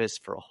office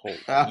for a whole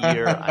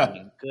year. I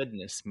mean,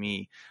 goodness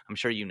me. I'm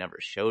sure you never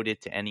showed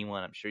it to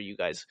anyone. I'm sure you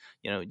guys,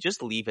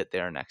 just leave it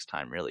there next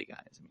time, really,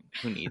 guys. I mean,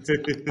 who needs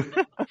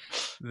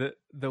it?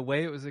 The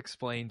way it was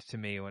explained to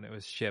me when it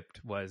was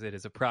shipped was it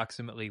is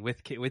approximately, with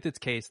its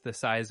case, the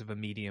size of a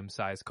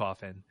medium-sized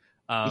coffin.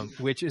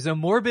 Which is a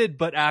morbid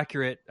but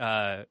accurate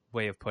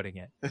way of putting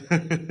it.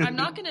 I'm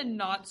not going to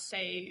not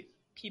say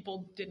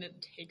people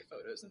didn't take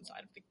photos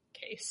inside of the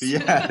case.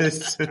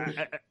 Yes.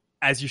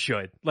 As you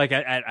should. Like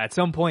at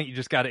some point, you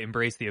just got to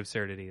embrace the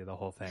absurdity of the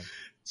whole thing.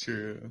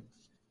 True.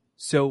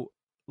 So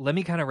let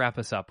me kind of wrap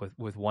us up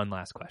with one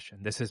last question.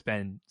 This has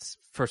been,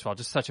 first of all,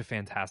 just such a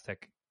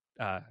fantastic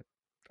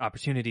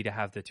opportunity to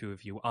have the two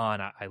of you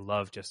on. I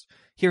love just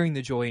hearing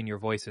the joy in your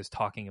voices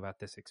talking about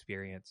this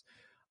experience.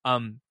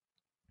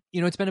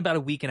 It's been about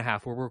a week and a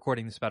half. We're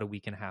recording this about a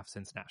week and a half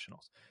since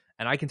Nationals.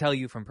 And I can tell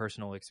you from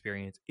personal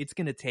experience, it's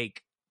going to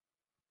take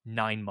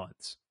 9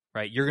 months,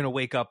 right? You're going to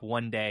wake up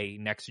one day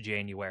next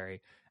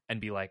January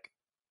and be like,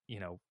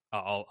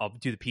 I'll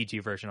do the PG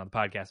version on the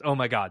podcast. Oh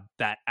my God,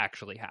 that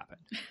actually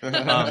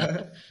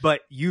happened.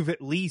 But you've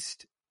at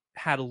least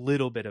had a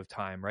little bit of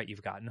time, right?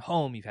 You've gotten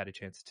home. You've had a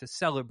chance to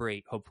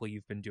celebrate. Hopefully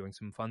you've been doing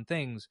some fun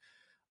things.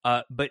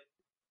 But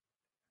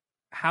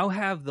how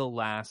have the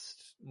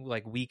last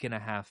week and a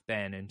half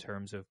been in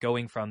terms of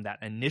going from that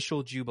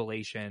initial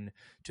jubilation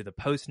to the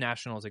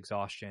post-Nationals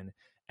exhaustion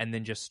and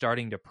then just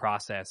starting to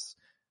process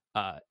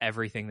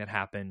everything that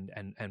happened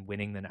and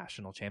winning the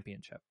national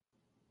championship?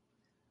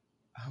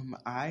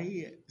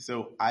 I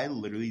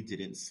literally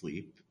didn't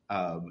sleep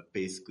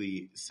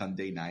basically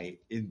Sunday night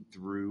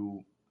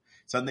through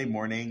Sunday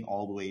morning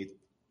all the way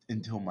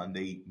until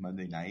Monday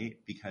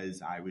night,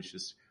 because I was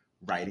just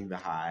riding the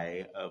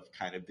high of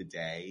kind of the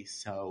day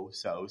so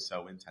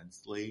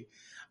intensely.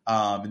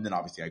 And then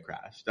obviously I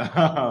crashed.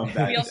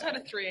 We also had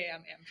a 3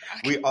 a.m.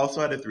 Amtrak. We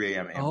also had a 3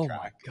 a.m. Oh Amtrak,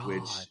 my God.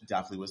 which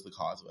definitely was the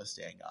cause of us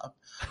staying up.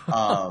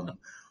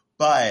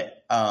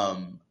 But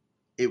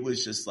it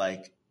was just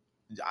like,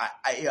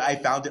 I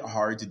found it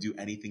hard to do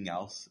anything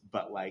else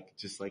but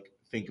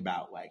think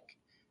about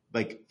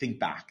think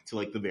back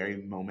to the very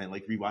moment,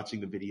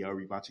 rewatching the video,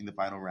 rewatching the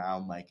final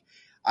round.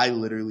 I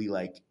literally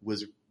like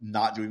was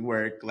not doing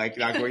work, like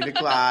not going to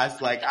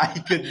class. Like I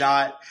could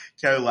not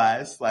care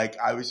less. Like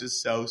I was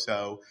just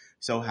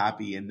so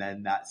happy. And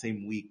then that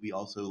same week, we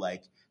also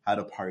like had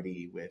a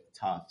party with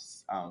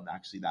Tufts,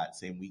 actually that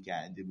same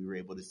weekend, and we were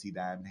able to see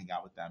them, hang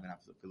out with them, and have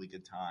a really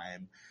good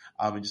time,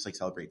 and just like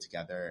celebrate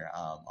together,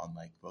 on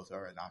like both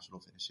our national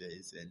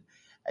finishes. And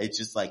it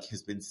just like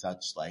has been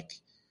such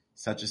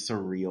a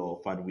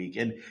surreal, fun week.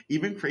 And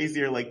even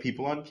crazier, like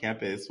people on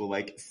campus will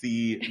like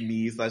see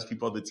me /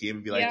 people on the team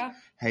and be like,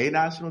 hey,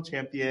 national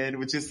champion,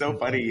 which is so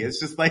funny. It's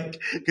just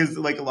like, cause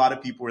like a lot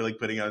of people were like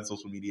putting it on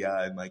social media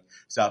and like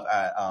stuff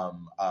at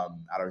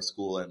our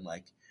school. And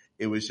like,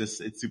 it was just,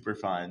 it's super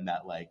fun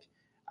that like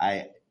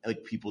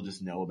people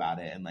just know about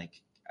it and like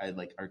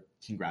are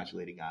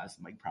congratulating us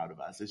and like proud of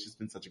us. It's just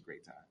been such a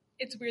great time.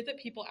 It's weird that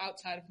people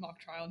outside of mock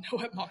trial know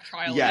what mock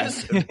trial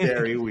yes, is.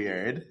 Very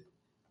weird.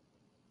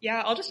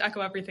 Yeah, I'll just echo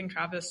everything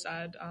Travis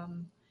said.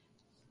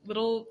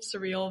 Little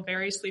surreal,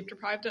 very sleep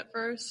deprived at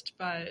first,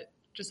 but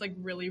just like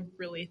really,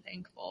 really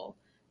thankful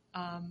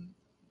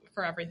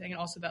for everything.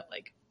 And also that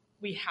like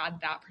we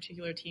had that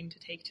particular team to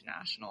take to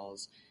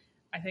nationals.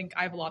 I think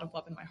I have a lot of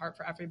love in my heart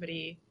for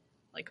everybody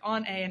like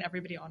on A and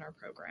everybody on our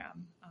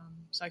program.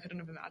 So I couldn't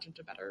have imagined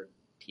a better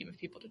team of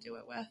people to do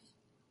it with.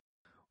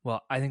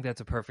 Well, I think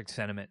that's a perfect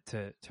sentiment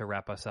to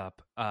wrap us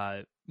up.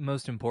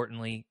 Most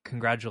importantly,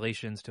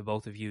 congratulations to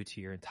both of you,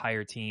 to your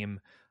entire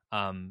team.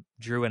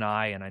 Drew and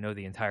I know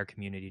the entire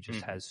community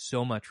just has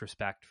so much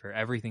respect for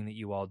everything that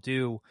you all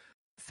do.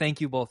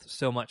 Thank you both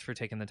so much for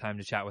taking the time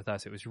to chat with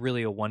us. It was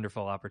really a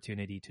wonderful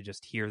opportunity to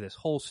just hear this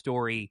whole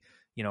story,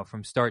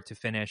 from start to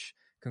finish.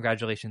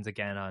 Congratulations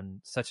again on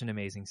such an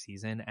amazing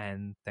season,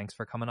 and thanks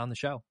for coming on the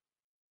show.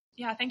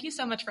 Yeah, thank you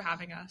so much for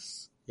having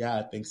us.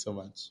 Yeah, thanks so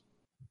much.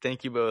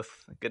 Thank you both.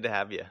 Good to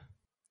have you.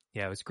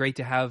 Yeah, it was great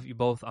to have you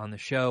both on the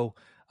show.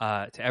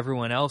 To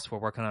everyone else, we're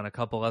working on a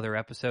couple other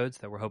episodes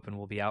that we're hoping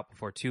will be out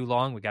before too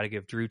long. We got to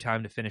give Drew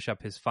time to finish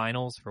up his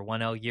finals for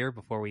 1L year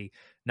before we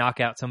knock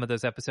out some of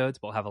those episodes.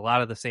 We'll have a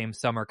lot of the same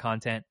summer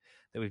content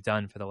that we've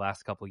done for the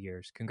last couple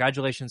years.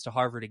 Congratulations to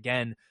Harvard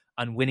again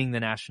on winning the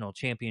national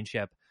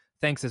championship.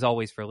 Thanks as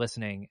always for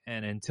listening.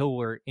 And until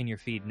we're in your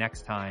feed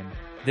next time,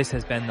 this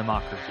has been the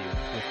Mock Review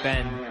with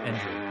Ben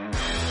and Drew.